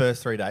 It was the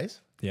first 3 days?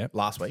 Yeah.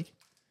 Last week?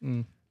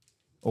 Mm.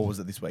 Or was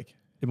it this week?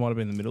 It might have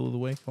been the middle of the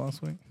week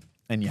last week.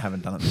 And you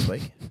haven't done it this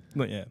week?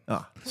 Not yet.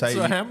 Oh,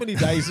 So how many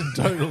days in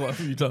total have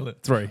you done it?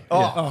 3. Oh,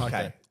 Yeah. Oh, okay.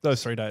 okay.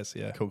 Those 3 days,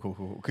 yeah.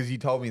 Cool. Because you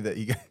told me that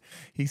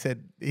he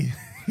said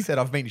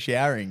I've been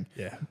showering.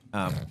 Yeah.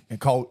 And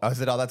cold. I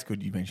said, oh, that's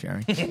good. You've been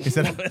showering. He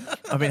said,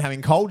 I've been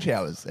having cold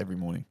showers every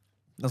morning.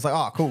 I was like,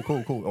 oh,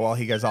 cool. Well,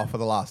 he goes off for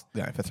the last,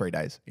 for 3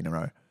 days in a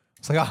row.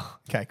 It's like, oh,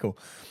 okay, cool.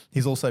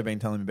 He's also been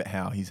telling me about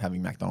how he's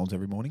having McDonald's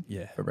every morning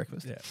for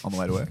breakfast on the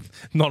way to work.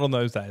 Not on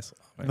those days.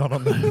 Not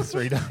on those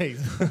 3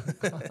 days.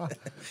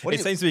 It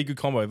seems to be a good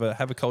combo, but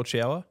have a cold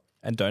shower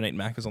and don't eat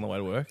Macca's on the way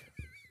to work.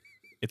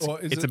 It's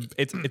Or is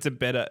it's a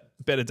better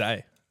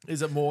day.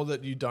 Is it more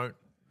that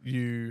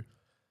if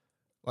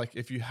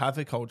you have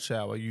a cold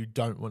shower, you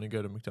don't want to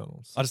go to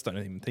McDonald's? I just don't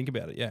even think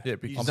about it. Yeah. Yeah,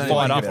 because I'm don't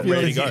fired think up about and it.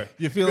 ready to go.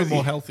 You're feeling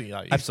more healthy,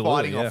 are you? He's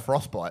fighting yeah. off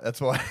frostbite.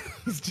 That's why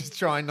he's just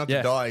trying not to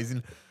Yeah. die. He's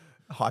in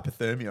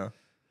hypothermia.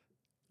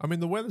 I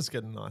mean, the weather's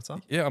getting nicer.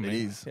 Yeah, I mean,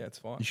 is. yeah, it's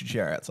fine. You should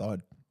shower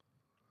outside.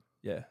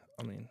 Yeah,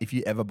 I mean, If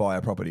you ever buy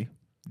a property,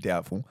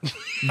 doubtful,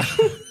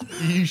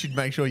 you should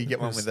make sure you get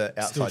one with an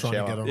Still outside trying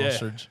shower. to get an Yeah.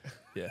 ostrich.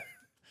 yeah.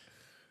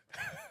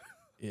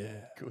 Yeah.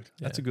 Good.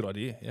 That's a good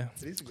idea, yeah.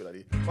 It is a good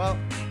idea. Well,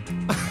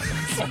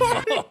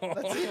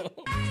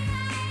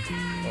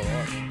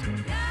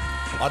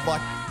 I'd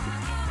like.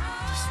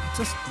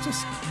 Just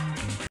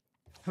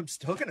I'm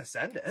still gonna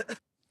send it.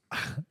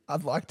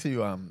 I'd like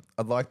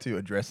to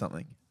address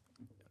something.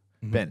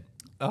 Ben.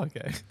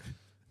 okay.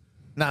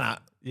 No.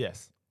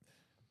 Yes.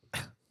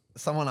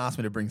 Someone asked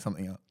me to bring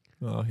something up,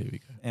 Oh, here we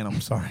go. and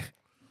I'm sorry.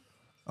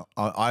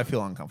 I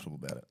feel uncomfortable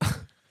about it,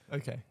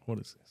 Okay. What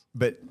is this?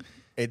 but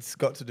it's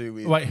got to do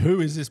with. Wait,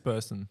 who is this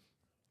person?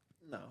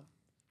 No.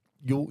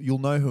 You'll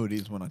know who it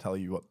is when I tell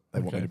you what they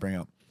want me Okay. to bring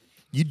up.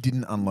 You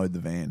didn't unload the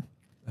van,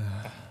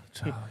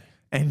 Charlie.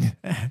 and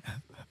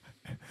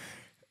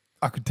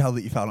I could tell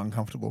that you felt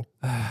uncomfortable.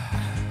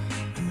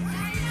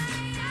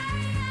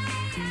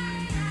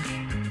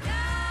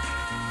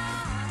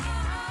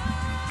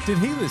 Did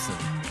he listen?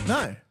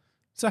 No,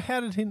 So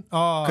how did he?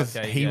 Oh, because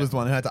okay, he yeah. was the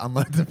one who had to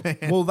unload the van.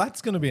 Well,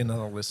 that's going to be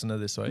another listener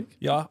this week.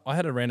 Yeah, I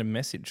had a random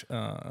message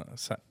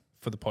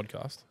for the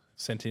podcast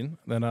sent in.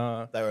 Then,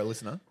 they were a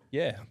listener.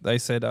 yeah, they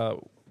said,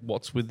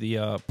 what's with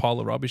the pile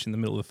of rubbish in the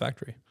middle of the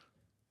factory?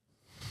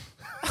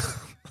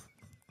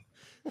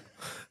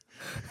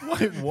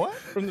 Wait, what?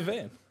 From the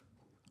van.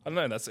 I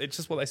don't know. It's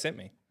just what they sent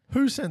me.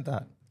 Who sent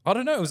that? I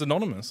don't know. It was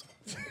anonymous.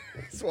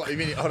 That's what you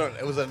mean. Hold on,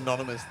 it was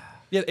anonymous.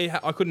 Yeah,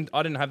 I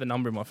didn't have the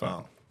number in my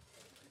phone.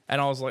 And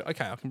I was like,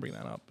 okay, I can bring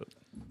that up, but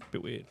a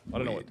bit weird. I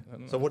don't know what.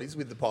 So what is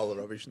with the pile of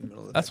rubbish in the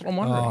middle of the That's what I'm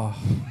wondering. Oh,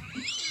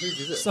 Whose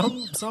is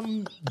it?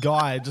 some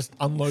guy just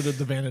unloaded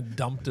the van and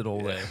dumped it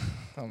all there.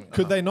 I mean,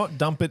 Could they not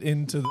dump it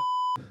into the?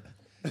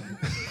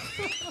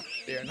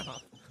 Fair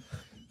enough.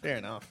 Fair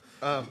enough.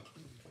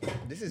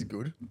 This is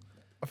good.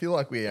 I feel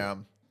like we're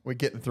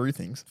getting through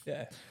things.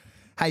 yeah.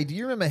 Hey, do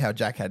you remember how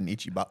Jack had an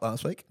itchy butt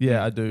last week?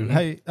 Yeah, I do.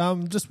 Hey,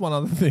 just one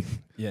other thing.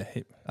 Yeah.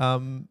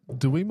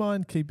 Do we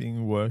mind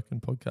keeping work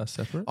and podcast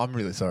separate? I'm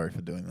really sorry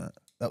for doing that.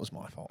 That was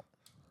my fault.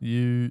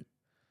 You.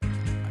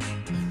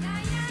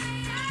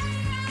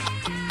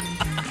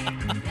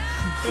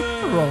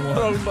 Wrong one.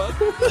 Wrong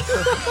button.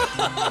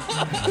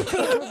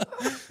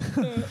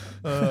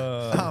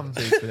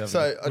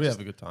 So I we just have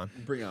a good time.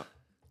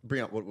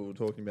 bring up what we were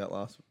talking about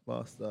last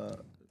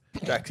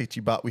Jack's itchy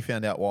butt. We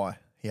found out why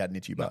he had an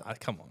itchy butt.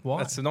 Come on. Why?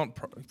 That's not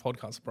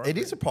podcast It appropriate.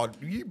 is a pod.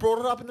 You brought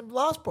it up in the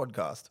last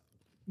podcast.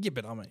 Yeah,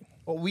 but I mean,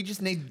 Well, we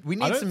need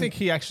I don't some. think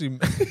he actually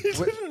he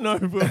didn't know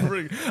if we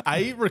were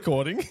A,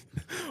 recording,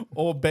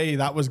 or B,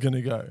 that was going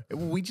to go.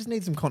 We just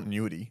need some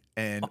continuity,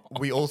 and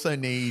we also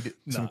need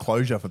some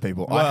closure for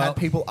people. I Well, had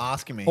people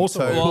asking me, also-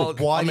 so Well,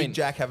 why I did mean-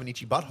 Jack have an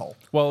itchy butthole?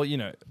 well,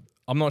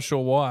 I'm not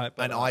sure why,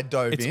 but And I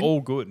dove it's in,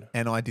 all good.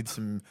 and I did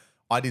some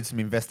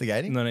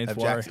investigating No need of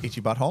to Jack's worry. itchy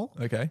butthole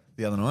Okay.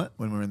 the other night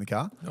when we were in the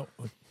car. No.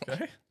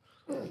 Okay.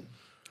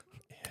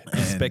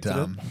 Respected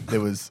it. There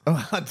was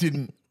I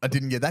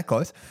didn't get that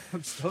close.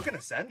 I'm still gonna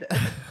send it.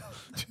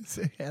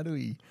 So how do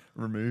we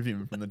remove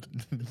him from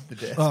the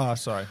desk? Oh,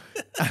 sorry.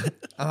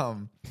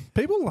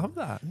 People love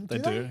that. They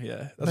do,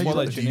 yeah. That's Do why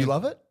they do tune you in.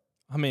 love it?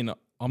 I mean,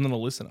 I'm not a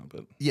listener,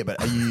 but Yeah,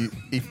 but are you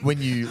when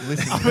you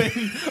listen?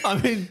 I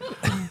mean,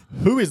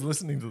 who is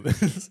listening to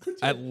this?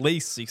 at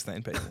least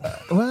 16 people.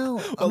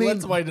 well, I mean,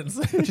 let's wait and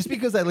see. just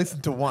because they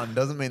listen to one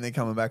doesn't mean they're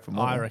coming back for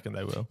more. I reckon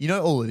they will. You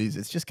know, all it is,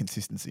 it's just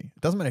consistency.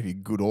 It doesn't matter if you're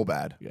good or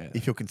bad. Yeah.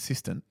 If you're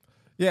consistent.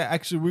 Yeah,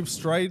 actually, we've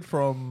strayed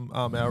from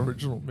our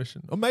original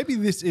mission. Or maybe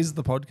this is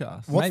the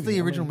podcast. What's Maybe, the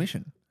I original mean-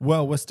 mission?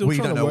 Well, we're still We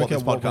trying don't to know work what out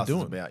this what we're podcast is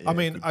doing. about. I Yeah,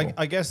 mean, good I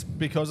call. guess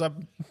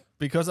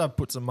because I've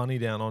put some money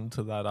down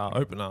onto that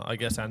opener, I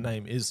guess our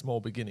name is Small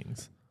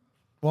Beginnings.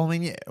 Well, I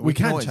mean, yeah, We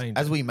can always, change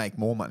as it. we make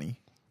more money,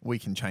 we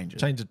can change it.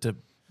 Change it to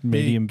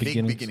Medium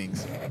Big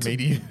beginnings.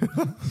 Medium.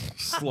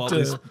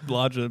 Slightly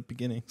larger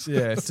beginnings.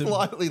 Yeah, to,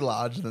 Slightly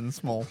larger than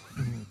small.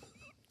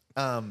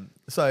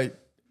 So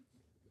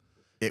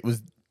it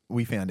was.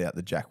 We found out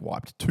that Jack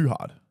wiped too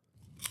hard,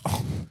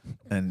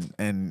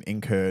 and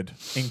incurred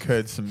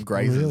some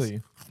grazes.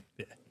 really,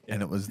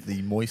 And it was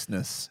the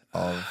moistness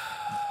of.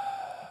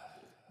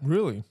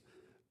 really.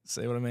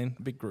 See what I mean?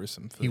 A bit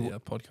gruesome for He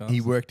the podcast.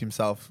 He worked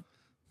himself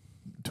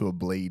to a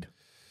bleed.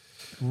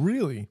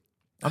 Really?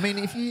 I mean,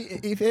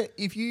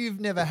 if you've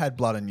never had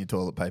blood on your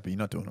toilet paper, you're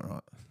not doing it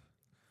right.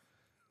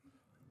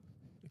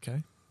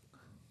 Okay.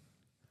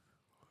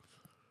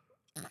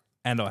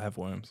 and I have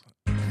worms.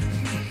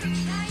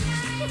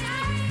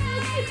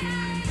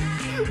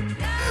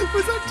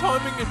 Was that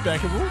timing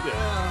impeccable?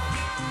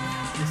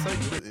 You're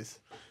so good at this.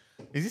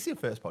 Is this your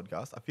first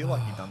podcast? I feel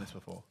like you've done this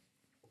before.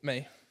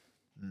 Me?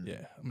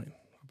 Yeah, I mean,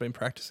 I've been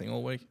practicing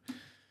all week.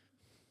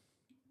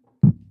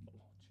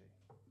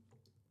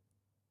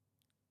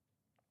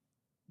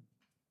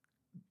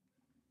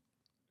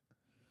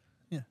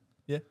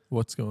 Yeah.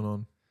 What's going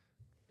on?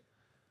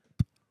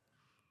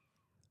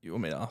 You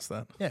want me to ask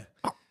that? Yeah.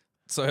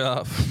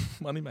 So,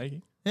 money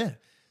making. Yeah.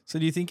 So,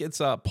 do you think it's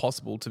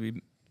possible to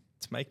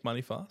make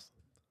money fast?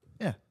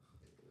 Yeah.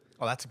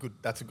 Oh, that's a good.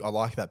 I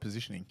like that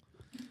positioning.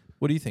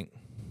 What do you think?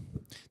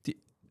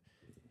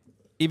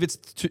 If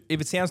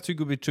it sounds too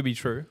good to be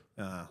true,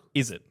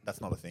 is it? That's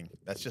not a thing.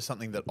 That's just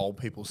something that old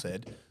people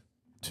said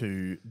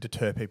to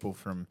deter people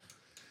from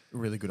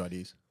really good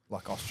ideas,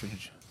 like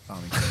ostrich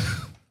farming.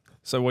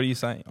 So, what are you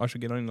saying? I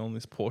should get on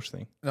this Porsche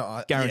thing.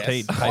 No,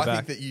 Guaranteed Yes. payback. I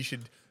think that you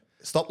should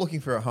stop looking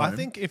for a home. I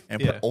think if-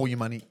 and yeah. put all your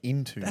money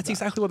into. That's that.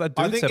 exactly what that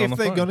dude I think said on if the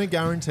they're phone. going to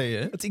guarantee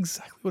it, That's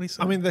exactly what he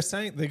said. I mean, they're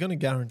saying they're going to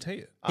guarantee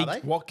it. Are they?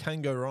 What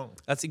can go wrong?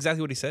 that's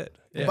exactly what he said.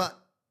 Yeah. But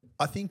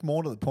I think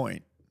more to the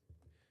point,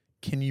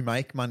 can you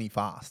make money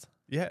fast?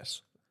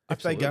 Yes. Absolutely.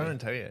 If they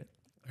guarantee it.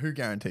 Who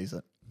guarantees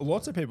it?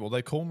 Lots of people,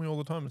 they call me all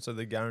the time and say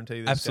they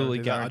guarantee this. Absolutely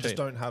guarantee that. I just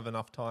guaranteed. don't have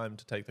enough time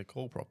to take the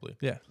call properly.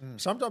 Yeah.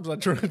 Sometimes I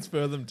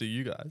transfer them to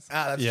you guys.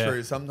 That's Yeah.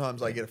 true.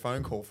 Sometimes I get a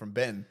phone call from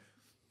Ben.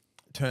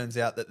 Turns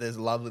out that there's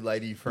a lovely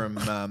lady from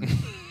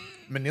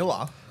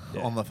Manila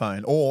on the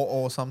phone.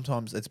 Or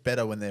sometimes it's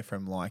better when they're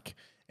from like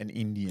an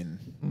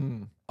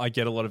Indian. I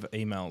get a lot of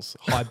emails.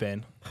 Hi,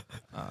 Ben.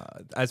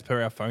 As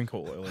per our phone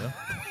call earlier.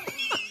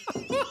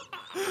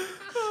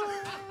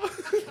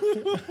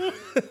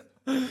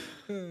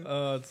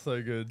 Oh, it's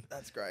so good.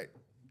 That's great.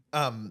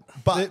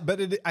 But But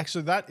it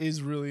actually, that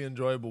is really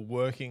enjoyable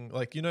working.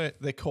 Like, you know,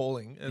 they're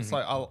calling. And it's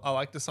like, I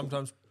like to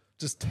sometimes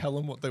just tell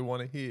them what they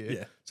want to hear.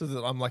 Yeah. So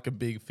that I'm like a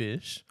big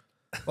fish.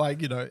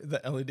 Like, you know, the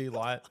LED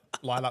light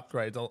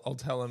upgrades. I'll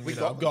tell them,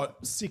 I've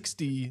got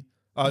 60,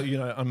 you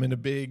know, I'm in a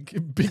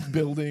big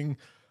building.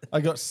 I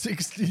got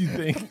 60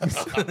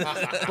 things,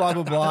 blah,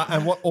 blah, blah.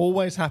 And what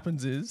always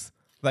happens is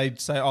they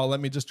say, oh, let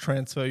me just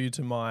transfer you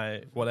to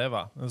my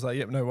whatever. I was like,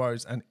 yep, no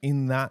worries. And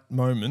in that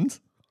moment,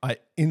 I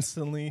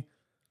instantly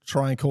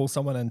try and call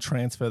someone and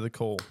transfer the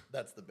call.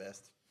 that's the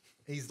best.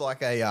 He's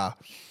like a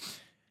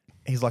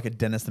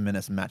Dennis the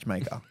Menace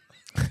matchmaker.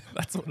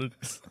 That's what it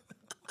is.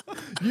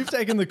 You've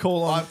taken the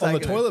call on I've the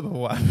taken it. toilet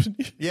before, haven't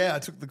you? Yeah, I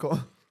took the call.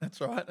 That's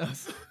right. I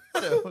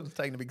was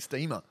taking a big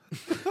steamer.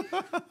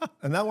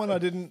 And that one I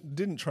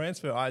didn't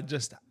transfer. I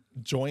just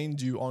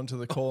joined you onto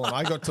the call and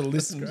I got to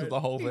listen to the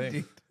whole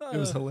thing. It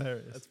was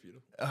hilarious. That's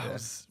beautiful. It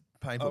was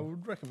I painful.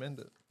 would recommend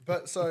it.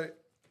 But so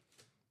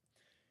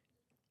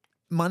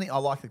money. I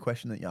like the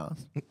question that you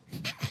asked.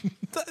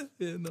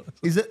 Yeah, no.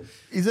 Is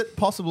it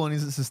possible and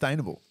is it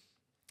sustainable?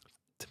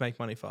 To make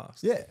money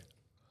fast. Yeah.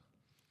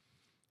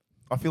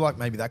 I feel like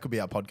maybe that could be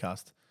our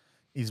podcast,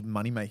 is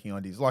money-making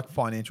ideas, like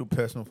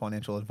personal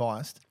financial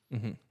advice.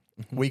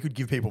 We could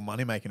give people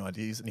money-making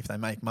ideas, and if they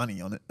make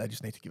money on it, they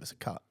just need to give us a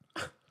cut.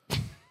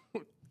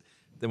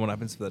 Then what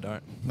happens if they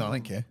don't? No, I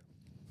don't care.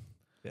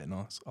 Yeah,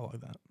 nice. I like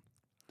that.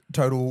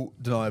 Total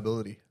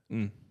deniability.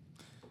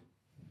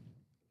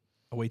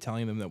 Are we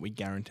telling them that we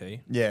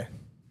guarantee? Yeah,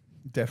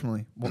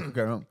 definitely. What could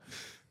go wrong?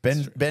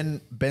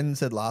 Ben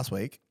said last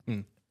week,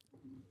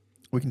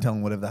 we can tell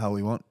them whatever the hell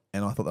we want,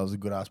 and I thought that was a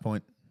good ass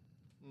point.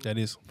 That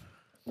is.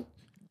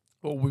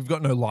 Well, we've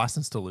got no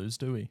license to lose,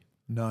 do we?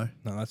 No.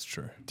 No, that's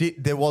true.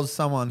 There was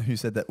someone who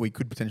said that we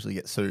could potentially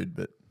get sued,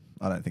 but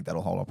I don't think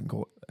that'll hold up in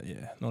court.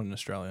 Yeah, not in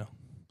Australia.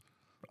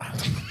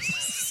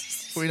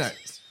 We don't.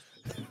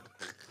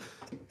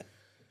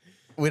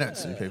 We don't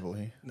sue people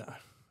here. No.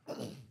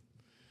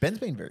 Ben's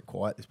been very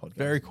quiet this podcast.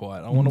 Very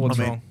quiet. I wonder what's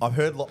wrong. I've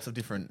heard lots of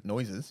different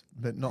noises,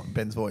 but not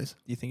Ben's voice.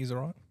 You think he's all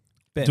right?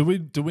 Ben. Do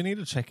we need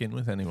to check in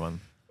with anyone?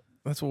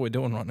 That's what we're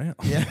doing right now.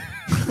 Yeah.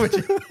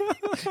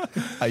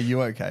 Are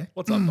you okay?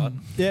 What's up, bud?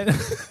 Yeah.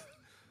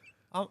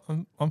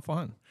 I'm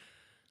fine.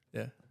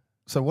 Yeah.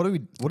 So what's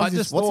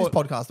this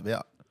podcast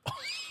about?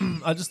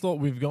 I just thought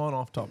we've gone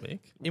off topic.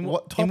 In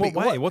what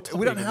way? What topic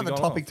we don't have have we a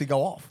gone topic off? to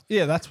go off.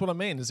 Yeah, that's what I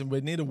mean. Is we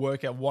need to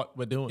work out what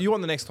we're doing. You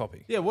want the next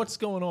topic? Yeah, what's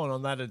going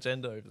on that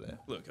agenda over there?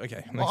 Look,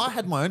 okay. Well, I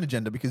had my own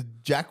agenda because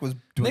Jack was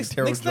doing a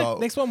terrible job.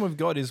 Next one we've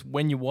got is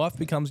when your wife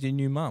becomes your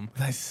new mum.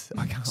 I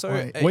can't So,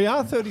 wait. We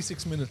are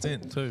 36 minutes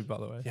in too, by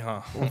the way.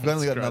 Yeah. We've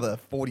only got Great. another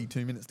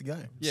 42 minutes to go.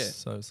 Yeah.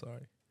 So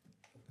sorry.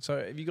 So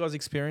have you guys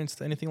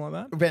experienced anything like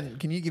that? Ben,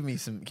 can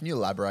you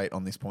elaborate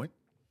on this point?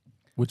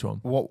 Which one?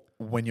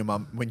 When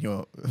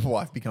your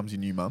wife becomes your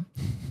new mum,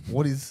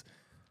 what?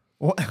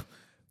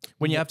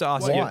 When you have to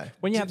ask Why?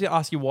 when you have to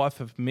ask your wife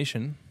for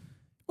permission.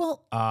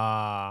 Well,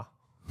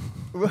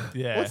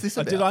 Yeah. What's this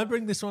about? Did I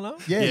bring this one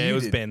up? Yeah, it you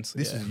was did. Ben's.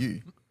 This Yeah. is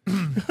you.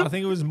 I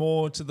think it was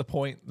more to the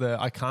point that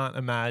I can't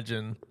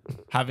imagine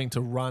having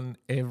to run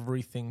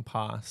everything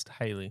past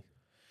Haley.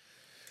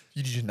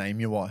 You just name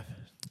your wife.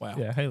 Wow.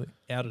 Yeah, Haley.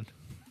 Outed.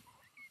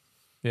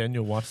 Yeah, and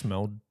your wife's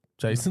Mel,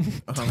 Jason.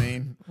 I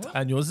mean,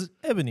 And yours is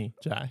Ebony,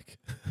 Jack.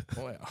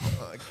 Wow.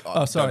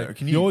 Oh, sorry.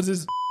 Yours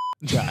is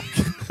Jack.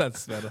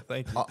 That's better.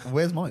 Thank you.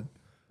 Where's mine?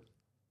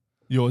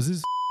 Yours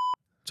is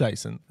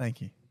Jason.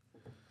 Thank you.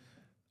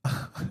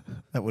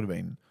 That would have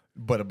been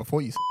better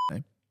before you said the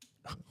name.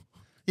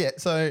 Yeah.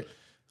 So,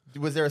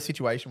 was there a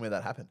situation where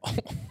that happened? Can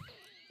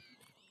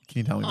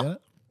you tell me about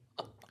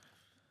it?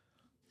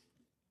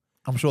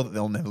 I'm sure that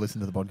they'll never listen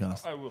to the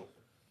podcast. I will.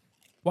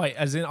 Wait,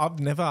 as in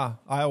I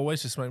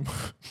always just make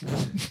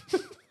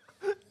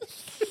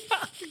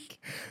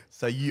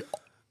So you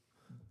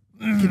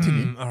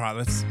continue. all right,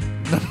 let's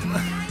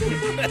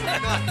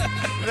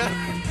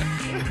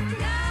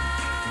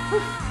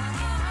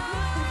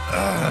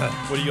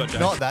What do you got,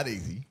 Jack? Not that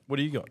easy. What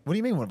do you got? What do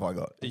you mean? What have I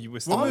got? You were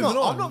we're I'm moving not-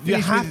 on. I'm not You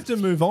finished have with- to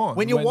move on.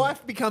 When your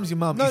wife becomes your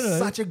mum, No, is no, no.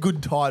 such a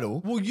good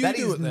title. Well, you that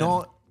do is it then.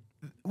 not.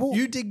 Well,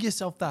 you dig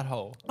yourself that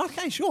hole.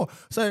 okay, sure.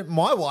 So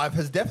my wife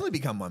has definitely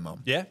become my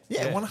mum. Yeah?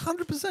 Yeah, Yeah.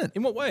 100%.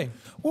 In what way?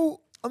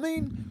 Well, I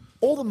mean,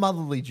 all the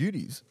motherly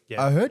duties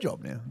Yeah. are her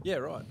job now. Yeah,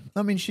 right.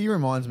 I mean, she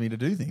reminds me to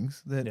do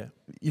things that,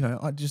 Yeah.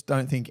 I just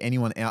don't think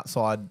anyone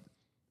outside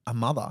a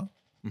mother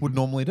would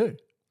normally do.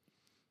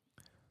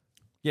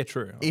 Yeah,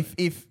 true.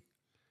 If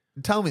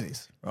tell me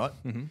this, right?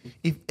 Mm-hmm.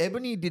 If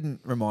Ebony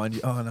didn't remind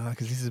you, oh no,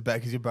 because this is bad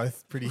because you're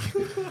both pretty.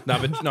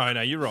 No,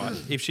 you're right.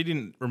 If she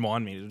didn't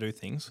remind me to do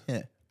things,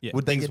 Yeah. Yeah,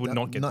 Would they things get would done?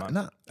 not get done.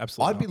 No.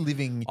 Absolutely I'd be not.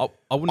 living.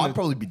 I wouldn't. I'd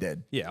probably be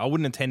dead. I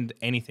wouldn't attend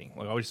anything.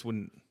 Like I just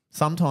wouldn't.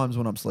 Sometimes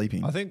when I'm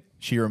sleeping, I think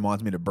she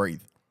reminds me to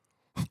breathe.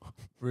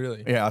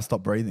 really. Yeah, I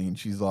stop breathing and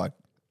she's like,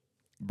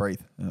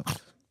 breathe. Yeah.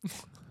 I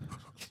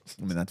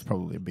mean, that's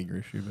probably a bigger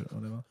issue, but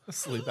whatever.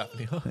 Sleep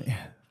apnea.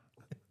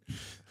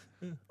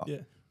 Yeah. Yeah.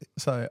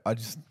 So I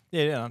just.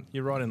 Yeah.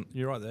 You're right.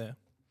 You're right there.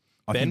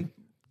 I Ben,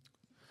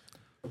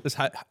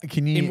 think-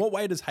 can you. in what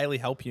way does Haley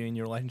help you in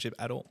your relationship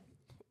at all?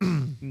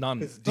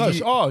 None.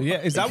 Oh, yeah.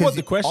 Is that because what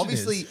the question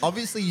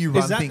Obviously, you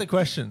run is that things. the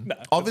question?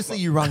 Obviously,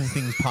 you run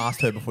things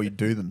past her before you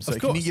do them. So, Of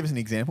can you course. give us an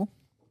example?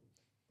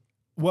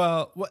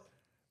 Well, what?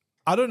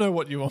 I don't know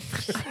what you want.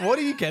 What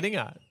are you getting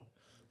at?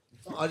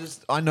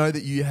 I know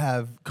that you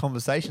have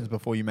conversations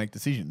before you make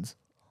decisions,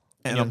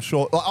 and I'm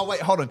sure. Oh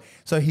wait, hold on.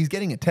 So he's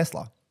getting a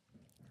Tesla,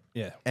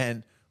 Yeah.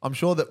 and I'm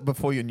sure that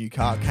before your new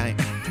car came,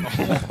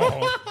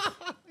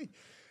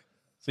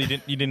 So you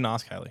didn't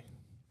ask Haley.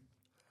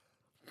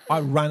 I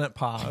ran it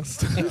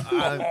past.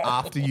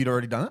 after you'd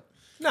already done it.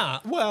 Nah,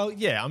 well,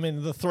 yeah. I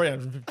mean, the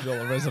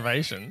 $350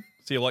 reservation.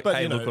 So you're like, But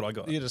hey, you know, look what I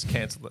got. You just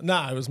cancelled it.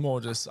 No, it was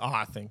more just,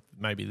 I think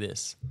maybe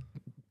this.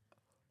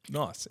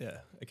 Nice. Yeah.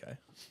 Okay.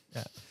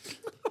 Yeah.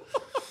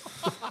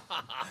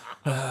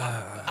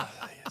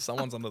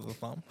 Someone's under the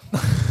thumb.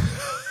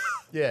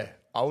 Yeah,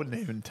 I wouldn't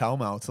even tell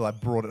Mel until I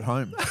brought it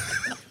home.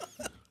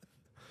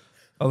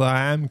 Although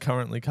I am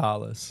currently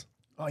carless.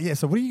 Oh yeah.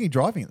 So what are you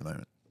driving at the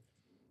moment?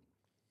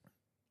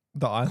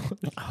 The island.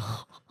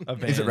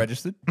 Is it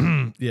registered?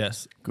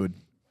 Yes. Good.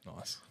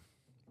 Nice.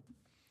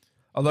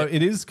 Although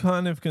it is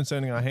kind of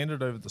concerning. I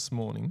handed it over this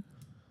morning,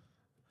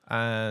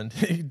 and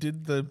he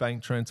did the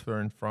bank transfer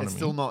in front It's of me.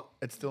 still not.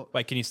 It's still.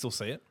 Wait, can you still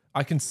see it?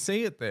 I can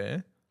see it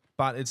there,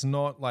 but it's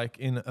not like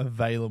in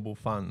available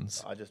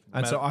funds.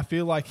 And so Matt- I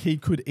feel like he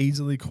could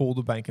easily call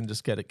the bank and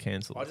just get it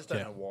cancelled. I just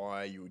don't know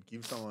why you would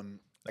give someone.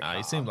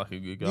 He seemed like a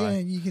good Yeah, guy.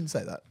 you can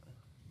say that.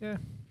 Yeah.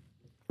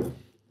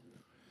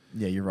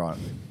 Yeah, you're right.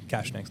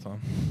 Cash next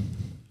time.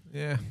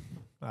 Yeah.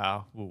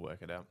 We'll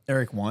work it out.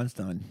 Eric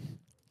Weinstein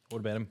What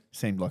about him?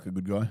 seemed like a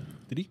good guy.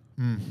 Did he?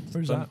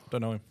 Who's Don't, that?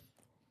 don't know him.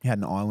 He had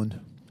an island.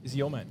 Is he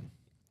your mate?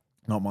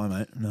 Not my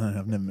mate. No,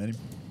 I've never met him.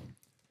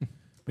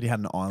 But he had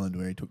an island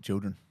where he took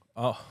children.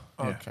 Oh,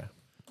 Yeah. Okay.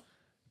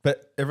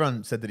 But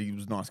everyone said that he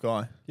was a nice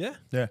guy. yeah.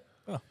 Yeah.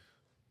 Oh.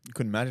 You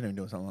couldn't imagine him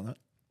doing something like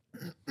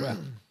that. Wow.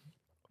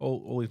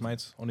 All his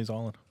mates on his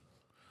island.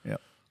 Yeah.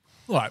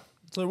 All right.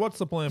 So what's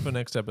the plan for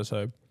next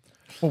episode?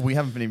 Well, we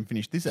haven't even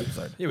finished this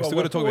episode. Yeah, we Well, still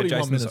got to talk about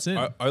 41 Jason's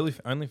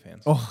minutes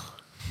OnlyFans. Oh,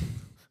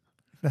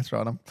 that's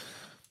right.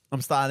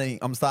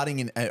 I'm starting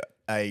in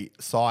a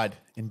side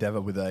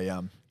endeavor with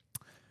a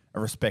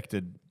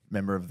respected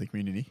member of the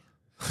community.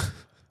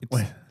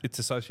 It's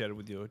associated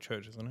with your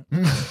church, isn't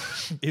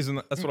it? Isn't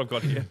that, that's what I've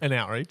got here? An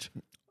outreach.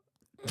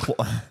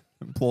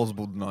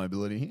 Plausible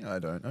deniability. I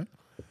don't know.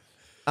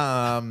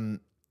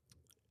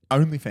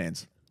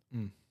 OnlyFans,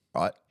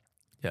 right?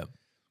 Yeah.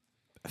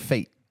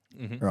 Feet,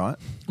 right?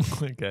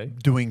 Okay.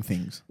 Doing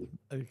things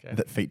Okay.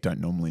 that feet don't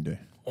normally do.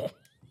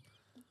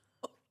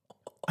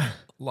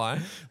 Like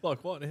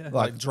Like what? Yeah.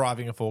 like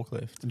driving a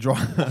forklift.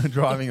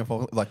 Driving a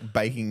forklift, like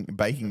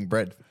baking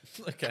bread,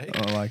 Okay.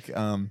 or like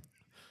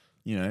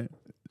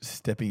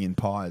stepping in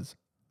pies.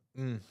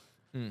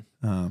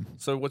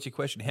 So what's your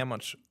question? How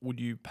much would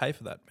you pay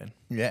for that, Ben?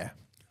 Yeah.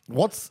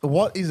 What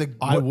is a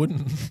I what-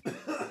 wouldn't.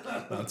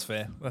 That's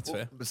fair. That's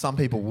fair. But some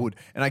people would,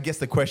 and I guess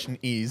the question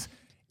is,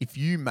 if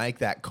you make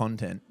that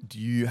content, do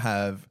you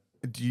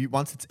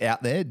once it's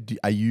out there,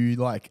 are you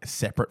like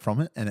separate from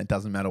it, and it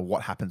doesn't matter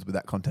what happens with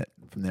that content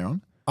from there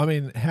on? I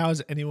mean, how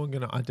is anyone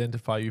going to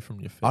identify you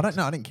from your feet? I don't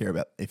know. I don't care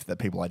about if the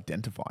people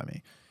identify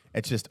me.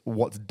 It's just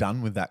what's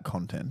done with that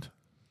content.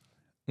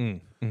 I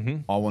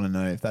want to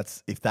know if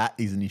that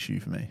is an issue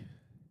for me.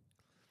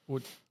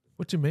 What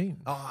do you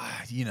mean?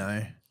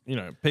 You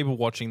know, people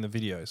watching the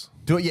videos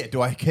Do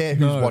I care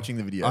who's No, watching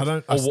the videos? I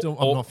don't.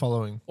 I'm not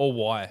following. or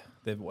why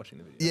they're watching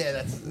the video. Yeah,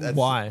 that's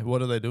Why?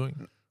 What are they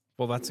doing?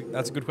 Well, that's a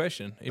good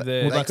question. If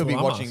They they're could be what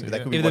I'm watching. asking, They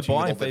yeah. could be if they're watching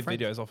with buying all their feed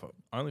friends. videos off of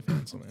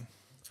OnlyFans, something.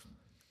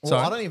 Well,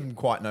 I don't even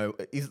quite know.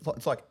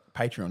 It's like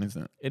Patreon,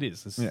 isn't it? It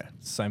is. It's Yeah.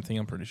 the same thing.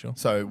 I'm pretty sure.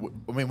 So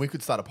we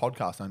could start a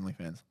podcast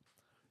OnlyFans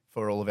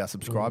for all of our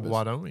subscribers.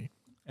 Why don't we?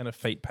 And a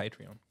feet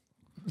Patreon.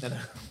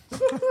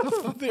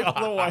 The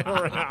other way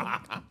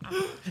around.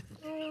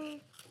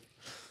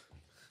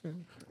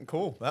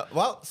 Cool.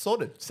 Well,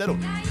 sorted, settled.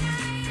 What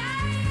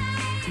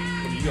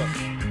do you got?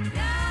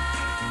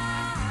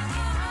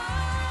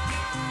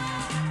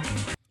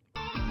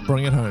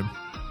 Bring it home.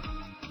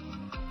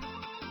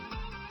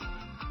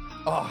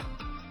 Oh,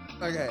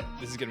 okay.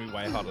 This is going to be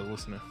way harder to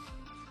listen to.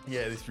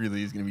 Yeah, this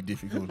really is going to be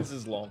difficult. This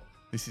is long.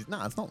 It's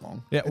not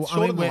long. Yeah, It's well, I shorter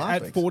mean, than we're last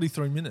at week's.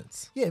 43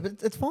 minutes. Yeah, but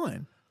it's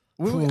fine.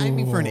 We were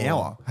aiming for an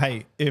hour.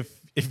 Hey,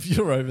 if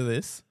you're over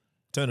this,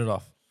 turn it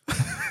off.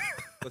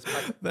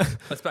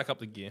 Let's back up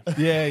the gear.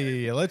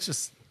 Yeah. Let's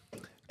just.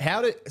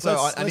 I need let's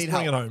help.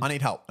 bring it home. I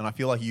need help, and I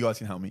feel like you guys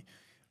can help me.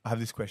 I have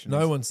this question.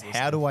 No It's, one's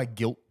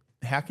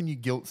How can you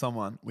guilt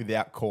someone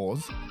without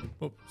cause?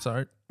 Oh,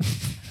 sorry.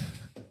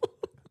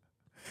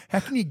 How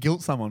can you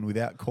guilt someone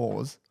without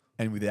cause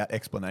and without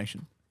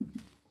explanation?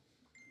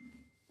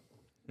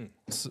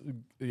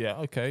 Yeah.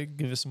 Okay.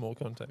 Give us some more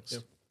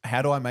context.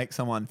 How do I make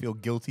someone feel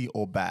guilty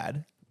or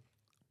bad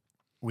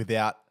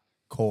without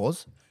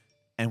cause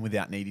and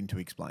without needing to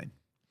explain?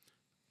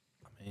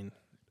 I mean,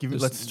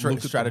 Let's look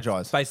at them.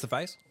 strategize. face to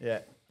face. Yeah.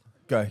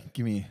 Go.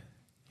 Hit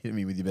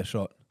me with your best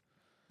shot.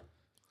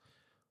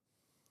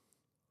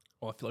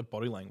 Oh, I feel like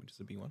body language is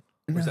a big one.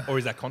 Or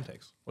is that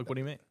context? Like, what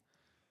do you mean?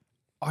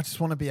 I just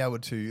want to be able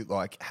to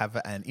like have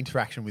an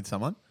interaction with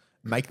someone,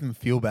 make them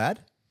feel bad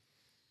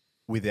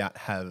without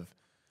having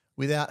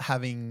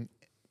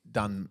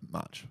done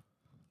much.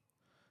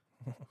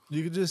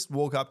 You could just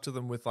walk up to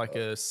them with like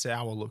a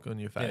sour look on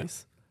your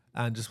face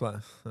and just like,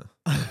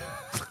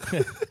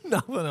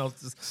 nothing else.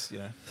 Just, You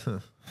know,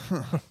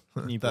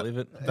 can you believe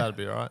it? that'd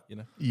be all right. You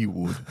know, You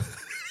would.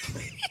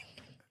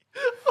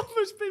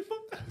 Most people.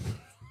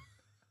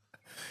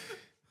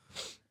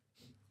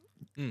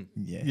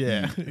 Yeah.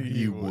 Yeah.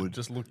 You would.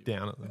 Just look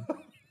down at them.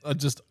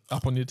 Just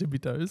up on your tippy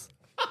toes.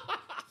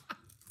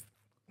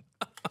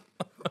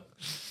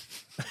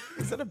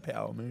 Is that a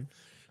power move?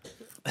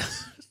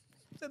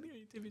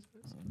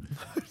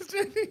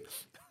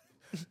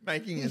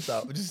 Making it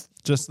up.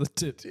 Just the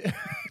tip.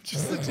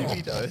 Just the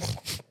tippy toes.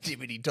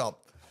 Tippity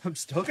top. I'm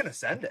still gonna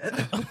send it.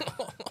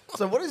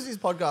 So what is this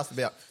podcast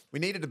about? We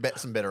needed to bet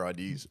some better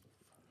ideas.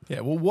 Yeah.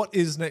 Well, what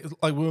is next?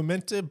 Like, we were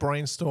meant to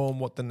brainstorm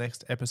what the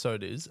next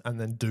episode is and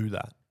then do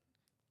that.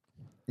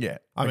 Yeah.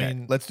 I okay,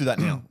 mean- let's do that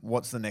now.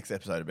 What's the next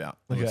episode about?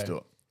 Let's Okay. do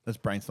it. Let's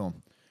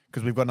brainstorm.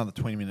 Because we've got another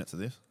 20 minutes of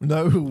this.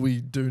 No, we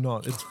do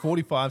not. It's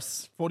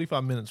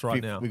 45 minutes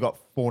right now. We've got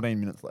 14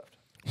 minutes left.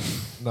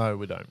 No,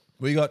 we don't.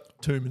 We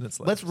got 2 minutes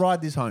left. Let's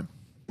ride this home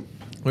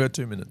We got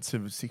 2 minutes.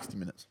 to 60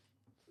 minutes.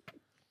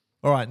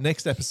 All right,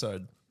 next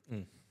episode.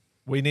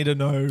 We need to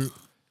know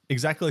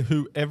exactly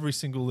who every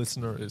single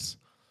listener is.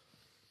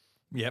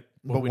 Yep.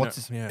 But we what's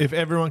know- this- yeah. If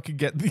everyone could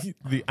get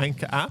the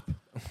Anchor app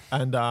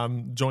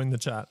and join the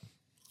chat.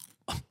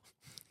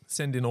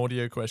 Send in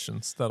audio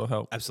questions. That'll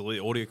help. Absolutely,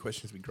 audio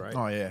questions would be great.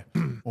 Oh yeah,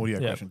 audio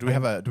Yeah. question. Do we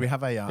have a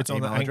It's on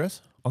email the Anch-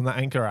 address? On the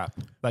Anchor app,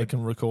 they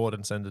can record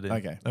and send it in.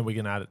 Okay. And we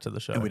can add it to the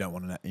show. And we don't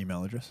want an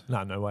email address.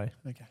 No, no way.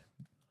 Okay.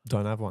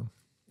 Don't have one.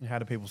 How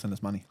do people send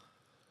us money?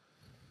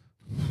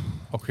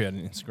 I'll create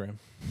an Instagram.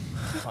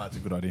 Oh, that's a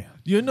good idea.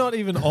 You're not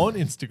even on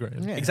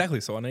Instagram. Yeah.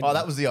 Exactly. So I need. Oh,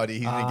 that was the idea.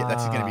 He's gonna get,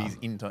 that's going to be his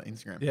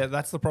Instagram. Yeah,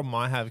 that's the problem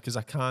I have because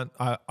I can't.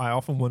 I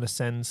often want to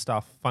send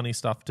funny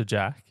stuff to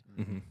Jack,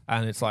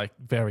 and it's like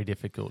very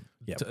difficult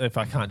Yep. if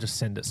I can't just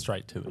send it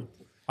straight to him.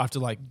 I have to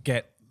like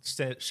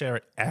share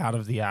it out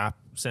of the app,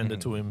 send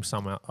it to him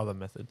some other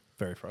method.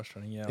 very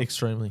frustrating. Yeah.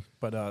 Extremely.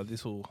 But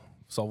this will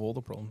solve all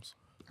the problems.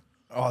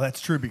 Oh,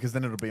 that's true because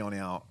then it'll be on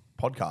our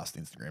podcast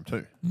Instagram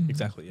too,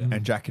 Exactly. Yeah.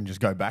 and Jack can just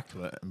go back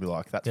to it and be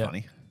like, "That's Yeah.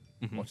 funny.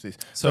 Watch this."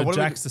 So what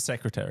do we Jack's the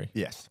secretary.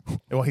 Yes.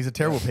 Well, he's a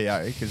terrible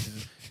PA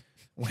because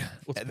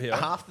What's PA?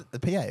 half the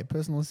PA,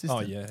 personal assistant. Oh,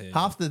 yeah, yeah,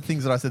 Half the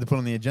things that I said to put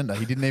on the agenda,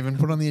 he didn't even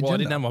put on the agenda. Well, I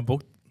didn't have my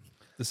book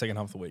the second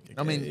half of the week.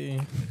 I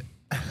mean,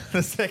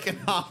 the second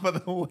half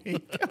of the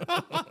week.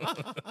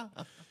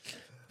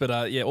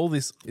 But yeah, all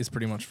this is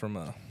pretty much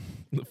from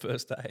the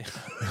first day,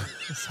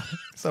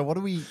 So what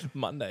do we?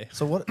 Monday.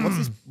 So what's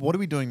this? What are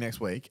we doing next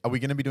week? Are we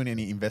going to be doing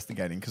any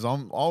investigating? Because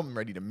I'm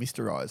ready to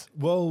mysterize.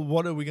 Well,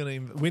 what are we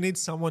going to? We need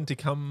someone to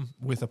come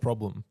with a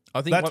problem.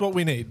 I think that's what- what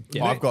we need.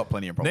 Yeah. I've got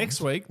plenty of problems.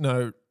 Next week,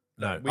 no.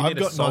 we I've need to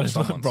got solve 99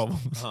 someone's.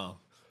 problems.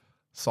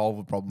 Solve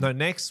a problem. No,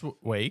 next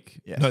week.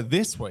 Yes. No,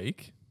 this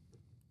week.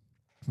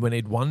 We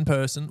need one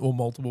person or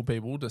multiple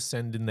people to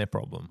send in their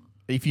problem.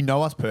 If you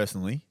know us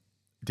personally,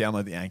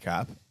 download the Anchor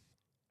app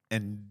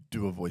and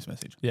do a voice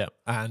message. Yeah,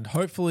 and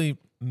hopefully,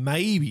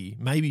 maybe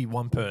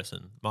one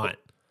person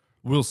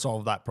will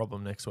solve that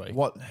problem next week.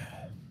 What? Is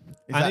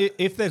And that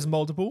if there's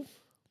multiple,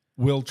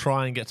 we'll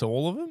try and get to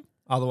all of them.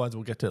 Otherwise,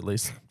 we'll get to at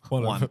least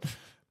one. one? Of them.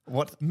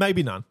 What?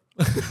 Maybe none.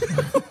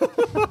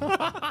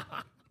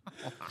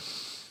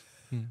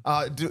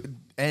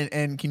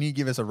 And can you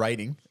give us a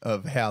rating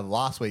of how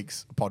last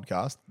week's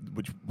podcast,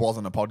 which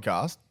wasn't a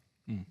podcast,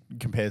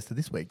 compares to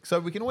this week? So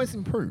we can always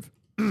improve.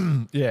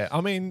 Yeah,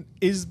 I mean,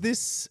 is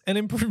this an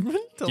improvement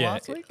to Yeah,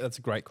 last week? that's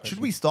a great question.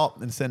 Should we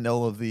stop and send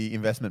all of the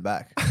investment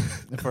back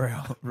for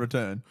our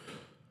return?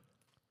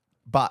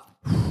 But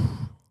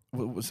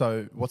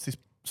so what's this?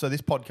 So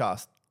this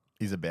podcast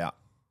is about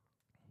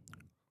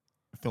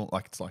fill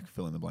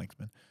in the blanks,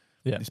 man.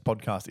 Yeah, This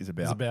podcast is it's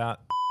about. about.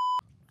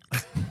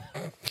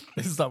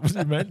 Is that what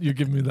you meant? You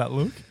give me that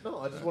look. No,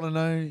 I just want to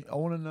know. I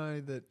want to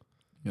know that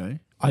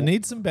I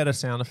need some better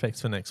sound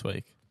effects for next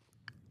week.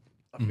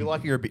 I feel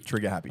like you're a bit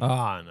trigger happy.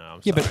 Ah, no.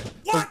 I'm Yeah, sorry. but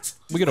What?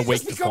 we got a You week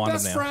just to become find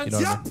best them now. You friends? know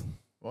what I Yep. mean?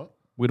 What?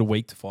 We got a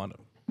week to find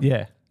them.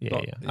 Yeah.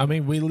 Oh, I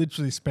mean, we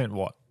literally spent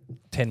what?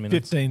 10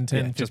 minutes. 10,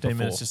 Yeah, 15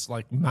 minutes before. just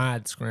like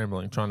mad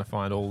scrambling trying to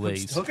find all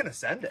these. Still gonna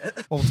send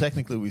it. Well,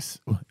 technically,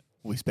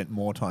 we spent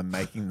more time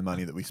making the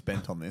money that we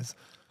spent on this.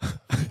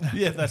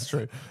 Yeah, that's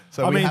true.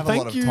 So we have a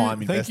lot of time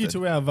Thank you invested.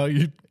 to our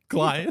valued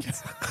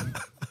clients.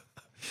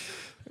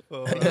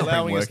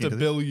 allowing us work to into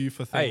bill you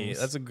for Hey, things.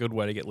 that's a good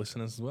way to get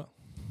listeners as well.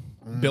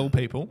 bill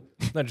people.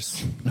 No,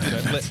 just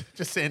let,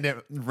 Just send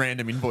out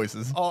random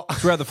invoices.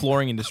 throughout the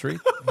flooring industry,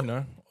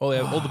 all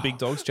the big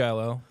dogs,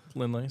 JLL,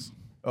 Lindleys.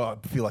 Oh,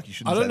 I feel like you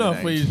shouldn't. I don't say know their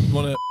if we names.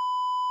 want to.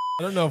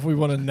 I don't know if we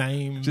want to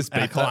name Just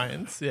our beep that.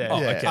 clients. Yeah. Oh,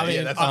 Yeah, okay. I mean,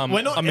 yeah, that's-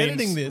 we're not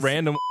editing this.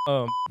 Random.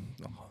 Yeah,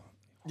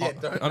 I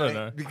don't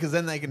know. because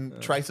then they can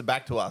trace it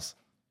back to us.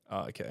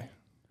 Oh, okay.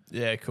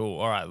 Yeah, cool.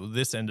 All right. Well,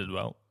 this ended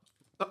well.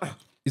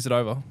 Is it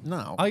over?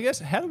 No, I guess.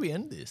 How do we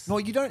end this? no,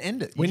 you don't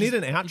end it. we You need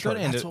just- an outro.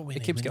 end That's it. what we It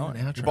need. keeps We need going.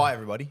 an outro. Goodbye,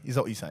 everybody. Is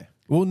that what you say?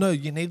 Well, no,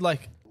 you need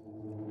like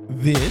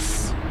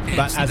this,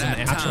 but It's as an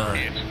that outro.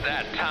 time. It's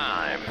that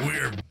time.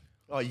 We're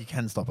Oh, you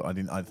can stop it. I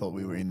didn't. I thought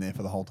we were in there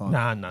for the whole time.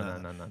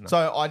 No.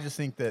 So I just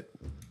think that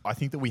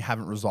we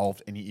haven't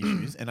resolved any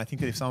issues, and I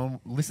think that if someone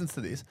listens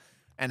to this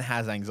and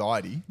has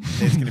anxiety,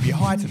 it's going to be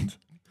heightened.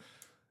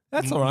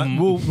 That's all right.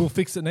 We'll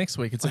fix it next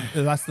week.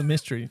 That's the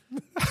mystery.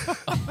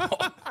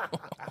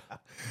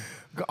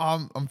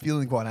 I'm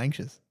feeling quite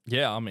anxious.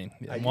 Yeah, I mean,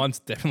 mine's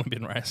definitely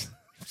been raised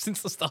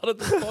since the start of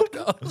this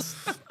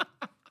podcast.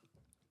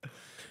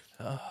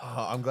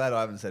 I'm glad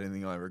I haven't said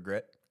anything I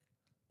regret.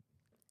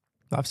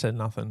 I've said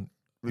nothing.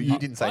 Well, you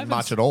didn't say haven't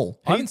much at all.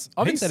 I haven't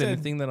he said said-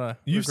 anything that I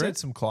You've regret. said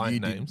some client You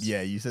did- names.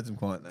 yeah, you said some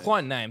client names.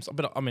 Client names,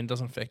 but I mean, it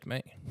doesn't affect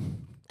me.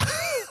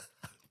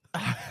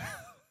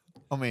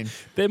 I mean,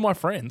 They're my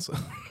friends.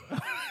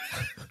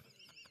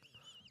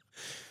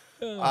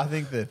 I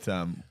think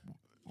that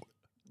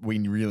we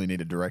really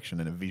need a direction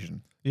and a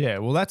vision. Yeah,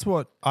 well, that's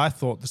what I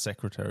thought the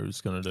secretary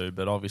was going to do,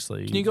 but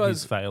obviously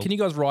he's failed. Can you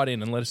guys write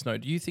in and let us know?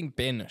 Do you think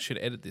Ben should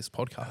edit this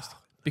podcast?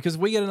 Because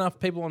we get enough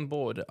people on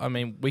board. I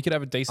mean, we could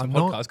have a decent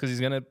podcast because he's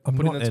going to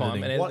put in the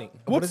time and editing.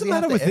 What's does the he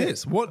have matter to with edit?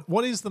 this?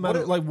 What is the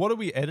matter? Like, what are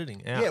we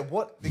editing out? Yeah,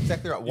 what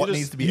exactly right? What just-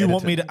 needs to be you edited?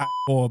 want me to add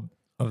more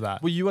of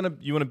that? Well, you want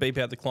to beep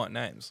out the client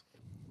names.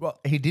 Well,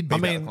 he did beep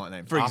out mean, the client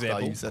name for after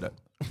example. you said it.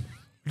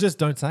 Just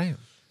don't say him.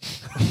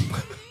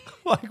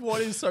 Like,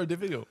 what is so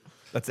difficult?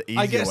 That's the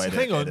I easier guess- way to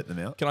hang on. edit them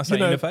out. Can I say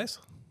know- interface?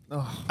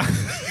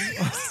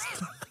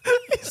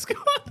 He's got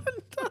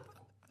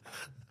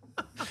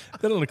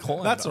They're not a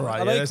client. That's all right.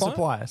 Are they Yeah, a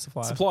client?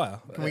 supplier. Supplier.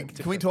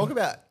 Can we talk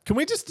about Can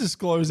we just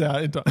disclose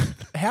our?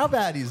 how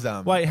bad is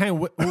Wait, hang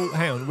on.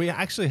 Hang on. We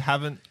actually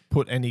haven't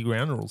put any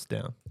ground rules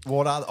down.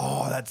 what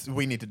are that's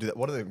we need to do that.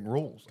 What are the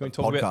rules? Can we of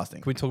talk about?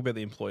 podcasting? Can we talk about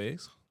the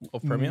employees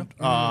of Premier?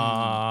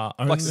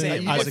 Only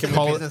Sam, you as just a give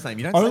a business name.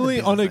 You don't say the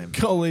only on a business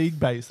name. colleague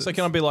basis. So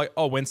can I be like,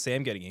 oh, when's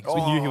Sam getting in? Because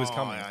we knew he was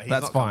coming. yeah, he's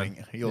That's not fine.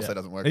 coming. He also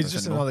doesn't work. He's for us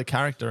just anymore. another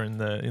character in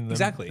the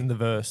Exactly. in the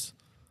verse.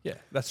 Yeah,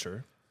 that's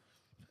true.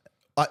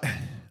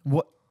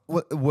 What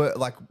were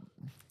like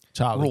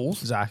Charlie, Rules?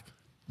 Zach,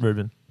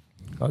 Ruben.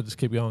 I'll just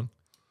keep going.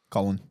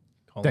 Colin?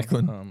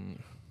 Declan.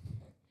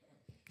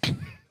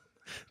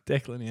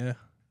 Declan, yeah.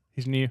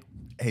 He's new.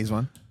 He's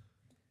one.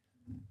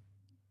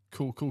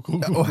 Cool.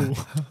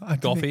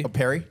 Goffy.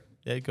 Perry?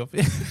 Yeah,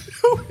 coffee.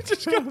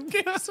 Just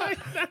keep saying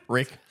that.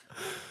 Rick?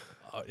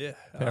 Oh, yeah.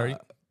 Perry.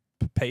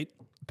 Pete.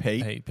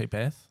 Pete? Hey,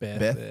 Beth.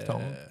 Beth.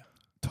 Tom.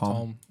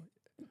 Tom.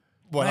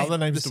 What Mate, other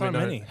names there's do we so know?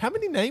 many. How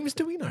many names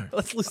do we know?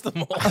 Let's list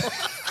them all.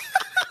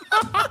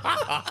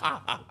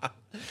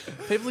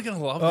 People are going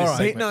to love All this right.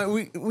 segment.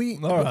 No, we.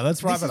 All right,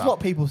 let's wrap This it is up. what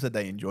people said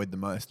they enjoyed the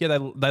most. Yeah,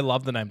 they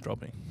love the name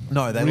dropping.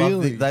 No, they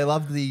Really?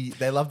 love the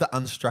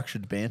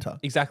unstructured banter.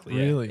 Exactly.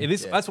 Yeah. Really? Yeah,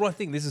 that's what I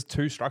think. This is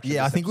too structured.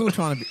 Yeah, I think we were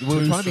trying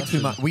to be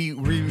too much. We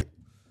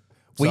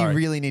Sorry.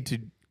 really need to.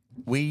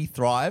 We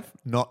thrive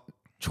not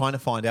trying to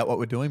find out what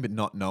we're doing, but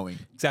not knowing.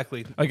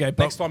 Exactly. Okay,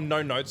 Next time,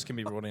 no notes can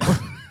be brought in.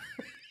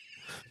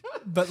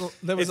 But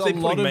there was If a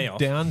they're lot of putting me off.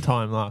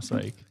 downtime last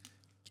week.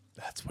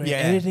 That's where Yeah.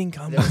 editing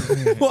comes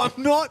in. Well,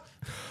 I'm not.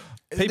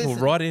 People,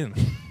 Listen. write in.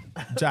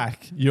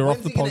 Jack, you're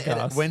off the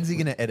podcast. When's he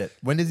going to edit?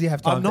 When does he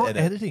have time I'm to not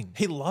edit? editing.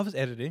 He loves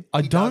editing.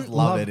 I He does don't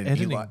love love editing.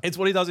 editing. He like- It's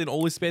what he does in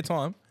all his spare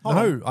time. No,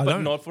 I but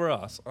don't. not for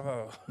us.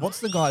 Oh. What's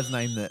the guy's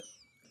name that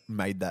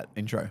made that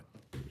intro?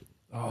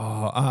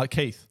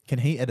 Keith. Can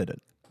he edit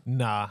it?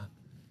 Nah.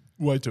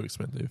 Way too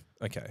expensive.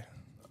 Okay.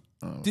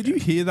 Did you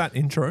hear that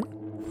intro?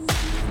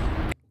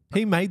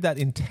 He made that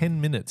in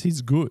 10 minutes.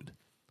 He's good.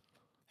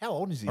 How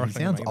old is he? I He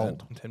reckon I sounds can make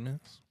that old. in 10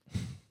 minutes.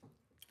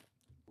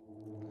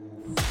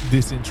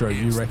 This intro,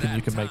 you It's reckon that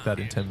you can make that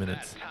time. in 10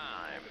 minutes?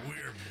 We're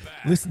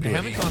back. Listen to How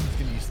it. many times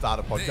can you start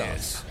a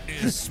podcast?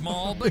 This is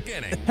Small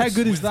Beginnings. How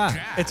good is with that?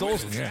 Jack, It's with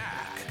awesome, yeah.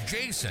 Jack,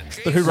 Jason.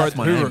 But who That's wrote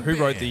my who, name. who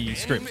wrote the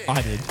script?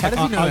 I did. How does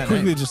he know I our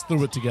quickly name? just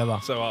threw it together.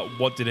 So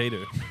what did he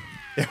do?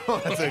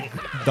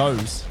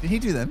 Those. Did he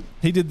do them?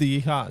 He did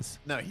the yeehas.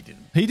 No, he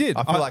didn't. He did.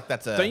 I feel like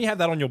that's a. Don't you have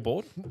that on your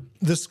board?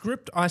 The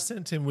script I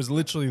sent him was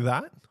literally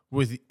that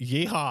with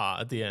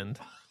yeehaw at the end.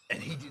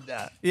 And he did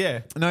that.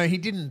 Yeah. No, he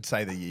didn't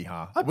say the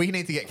yeehaw. We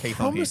need to get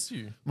Keith on here. promise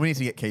you. We need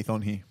to get Keith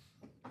on here.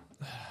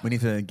 We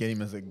need to get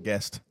him as a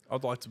guest.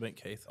 I'd like to meet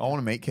Keith. I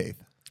want to meet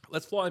Keith.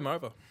 Let's fly him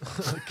over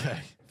Okay.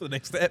 for the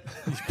next step.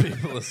 These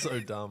people are so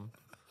dumb.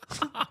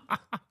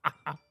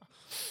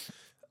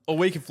 Or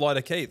we can fly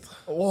to Keith.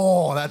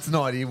 Oh, that's an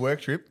idea.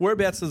 Work trip.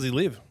 Whereabouts does he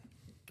live?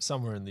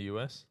 Somewhere in the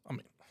US.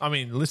 I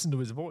mean, Listen to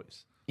his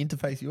voice.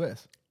 Interface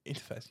US.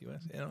 Interface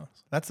US. Yeah, nice.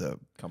 That's a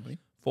company.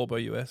 Forbo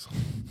US.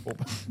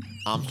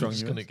 Armstrong I'm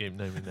just US. going to keep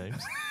naming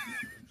names.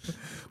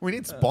 We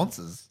need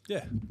sponsors.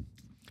 Yeah.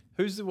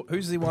 Who's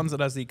the ones that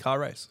has the car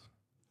race?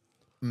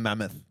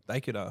 Mammoth.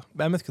 They could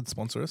Mammoth could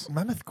sponsor us.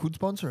 Mammoth could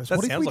sponsor us. That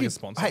What if sounds we like a did-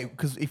 sponsor. Hey,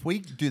 because if we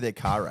do their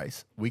car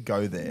race, we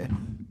go there.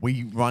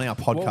 We run our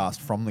podcast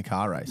from the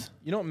car race.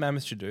 You know what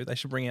Mammoth should do? They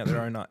should bring out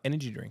their own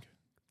energy drink.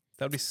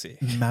 That would be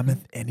sick.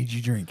 Mammoth energy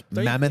drink.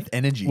 Don't you Mammoth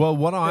energy. Well,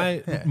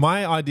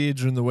 my idea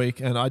during the week,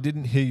 and I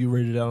didn't hear you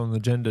read it out on the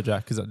agenda,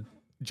 Jack, because I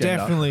Gender.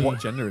 definitely What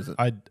gender is it?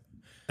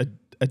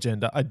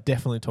 agenda. I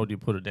definitely told you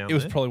to put it down. It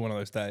was there. probably one of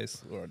those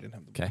days where I didn't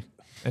have the Okay.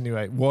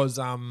 Anyway, was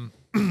to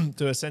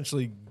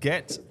essentially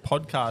get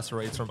podcast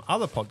reads from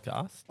other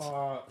podcasts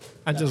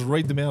and just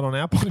read them out on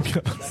our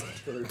podcast.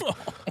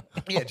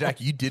 Yeah, Jack,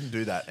 you didn't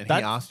do that, and That-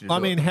 he asked you. To I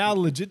do mean, it. how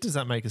legit does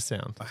that make us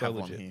sound? I have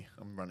one legit. here.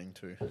 I'm running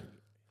too.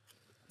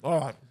 All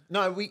right.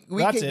 No, we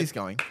That's keep it. this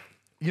going.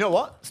 You know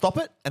what? Stop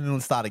it, and then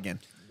we'll start again.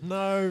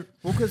 No.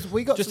 Well, because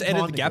we got Just some edit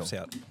time the to gaps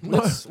kill. out.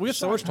 We got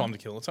so much time to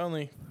kill. It's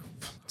only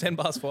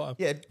 5:10.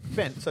 Yeah,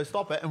 Ben. So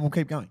stop it, and we'll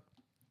keep going,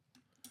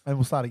 and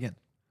we'll start again.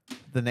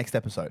 The next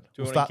episode. Do you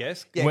We'll want start- to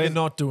guess? Yeah, We're 'cause-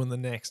 not doing the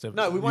next. No, we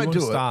You won't wanna do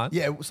start? it.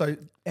 Yeah. So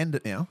end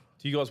it now.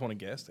 Do you guys want to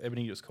guess?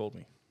 Ebony just called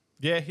me.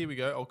 Yeah, here we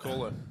go. I'll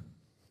call her.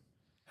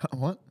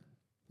 What?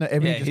 No,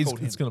 Ebony Yeah, just called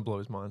him. it's going to blow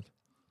his mind.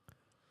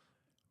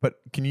 But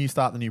can you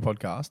start the new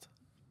podcast?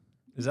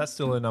 Is that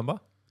still her number?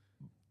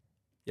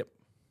 Yep.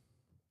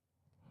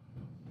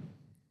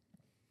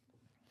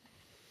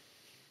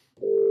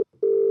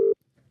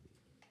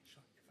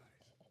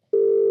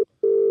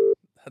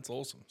 That's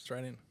awesome.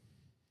 Straight in.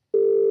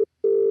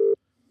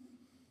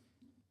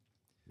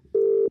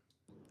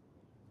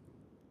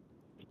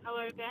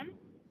 Hello, Ben.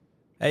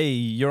 Hey,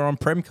 you're on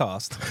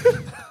Premcast.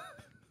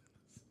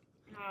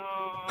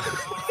 Oh,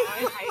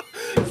 I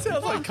hate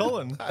Sounds like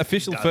Colin.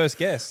 Official first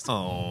guest.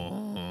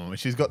 Oh,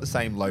 she's got the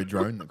same low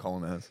drone that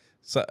Colin has.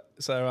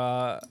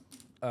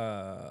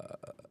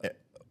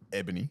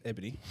 Ebony.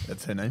 Ebony.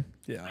 That's her name.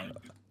 Yeah.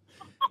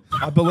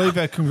 I believe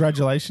her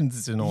congratulations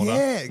is in order.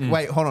 Yeah.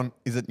 Wait, hold on.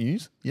 Is it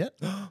news yet?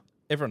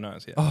 Everyone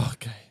knows, yeah. Oh,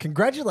 okay.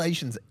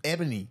 Congratulations,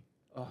 Ebony.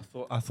 I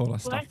thought I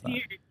bless stuffed that.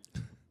 you.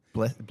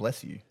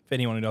 Bless you. If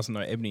anyone who doesn't know,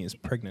 Ebony is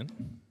pregnant.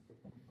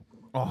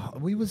 Oh,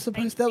 we were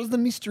supposed. That was the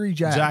mystery,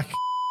 Jack. Jack,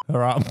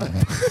 her up.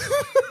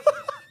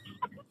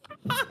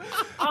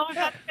 Oh,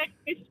 that's next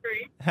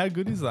mystery. How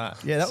good is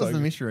that? Yeah, that So was the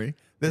good. mystery.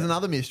 There's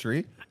another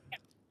mystery.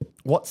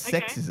 What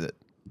sex Okay. is it?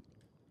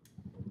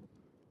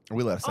 Are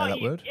we allowed to say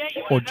that word? Yeah,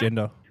 you Or wanna know?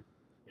 gender.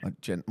 Like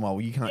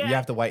well, you can't. You Yeah.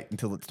 have to wait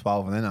until it's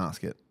 12 and then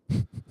ask it.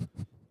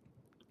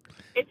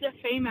 It's a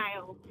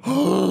female.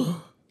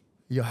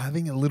 You're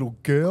having a little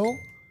girl.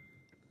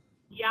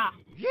 Yeah.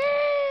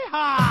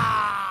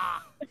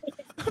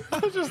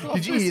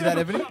 Did you hear that,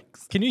 Ebony?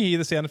 Can you hear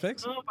the sound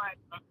effects? Oh my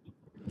god.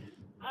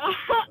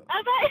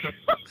 Are they?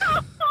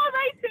 Are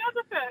they sound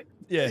effects?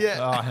 Yeah. Yeah.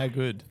 Oh, how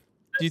good.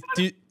 Do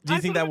you I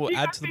think that thought will you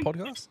add to the guys-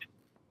 podcast?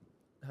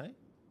 Hey,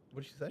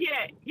 what did you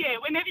say? Yeah.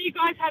 Whenever you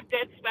guys have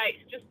dead space,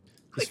 just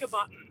click a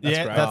button.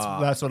 Yeah, great.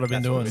 that's what I've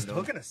been doing.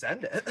 Still gonna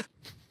send it.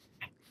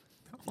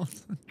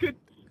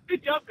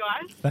 Good job,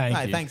 guys. Thank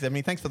Hey, you. thanks,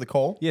 Ebony. Thanks for the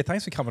call. Yeah,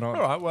 thanks for coming on.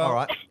 All right, well, All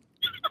right.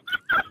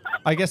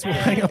 I guess we'll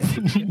hang up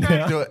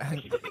now. Do it.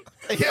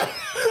 Yeah.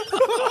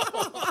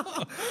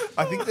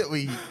 I think that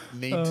we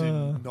need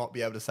to not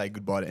be able to say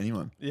goodbye to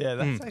anyone. Yeah,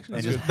 that's actually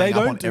And good. just They hang up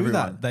on don't do everyone.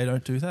 that. They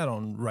don't do that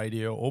on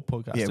radio or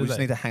podcast. Yeah, do we just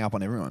they? need to hang up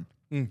on everyone.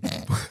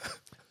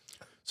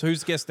 So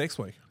who's the guest next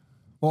week?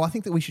 Well, I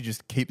think that we should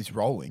just keep this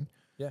rolling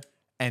Yeah.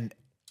 and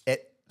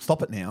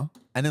stop it now,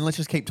 and then let's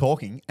just keep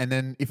talking. And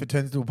then if it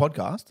turns into a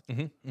podcast,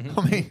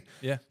 I mean,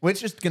 Yeah. we're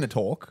just going to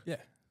talk. Yeah.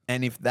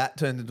 And if that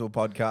turns into a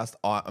podcast,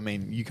 I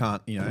mean, you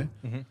can't,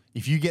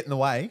 if you get in the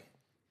way.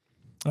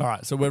 All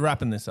right, so we're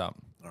wrapping this up.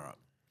 All right.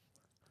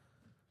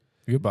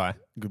 Goodbye.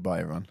 Goodbye,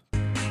 everyone.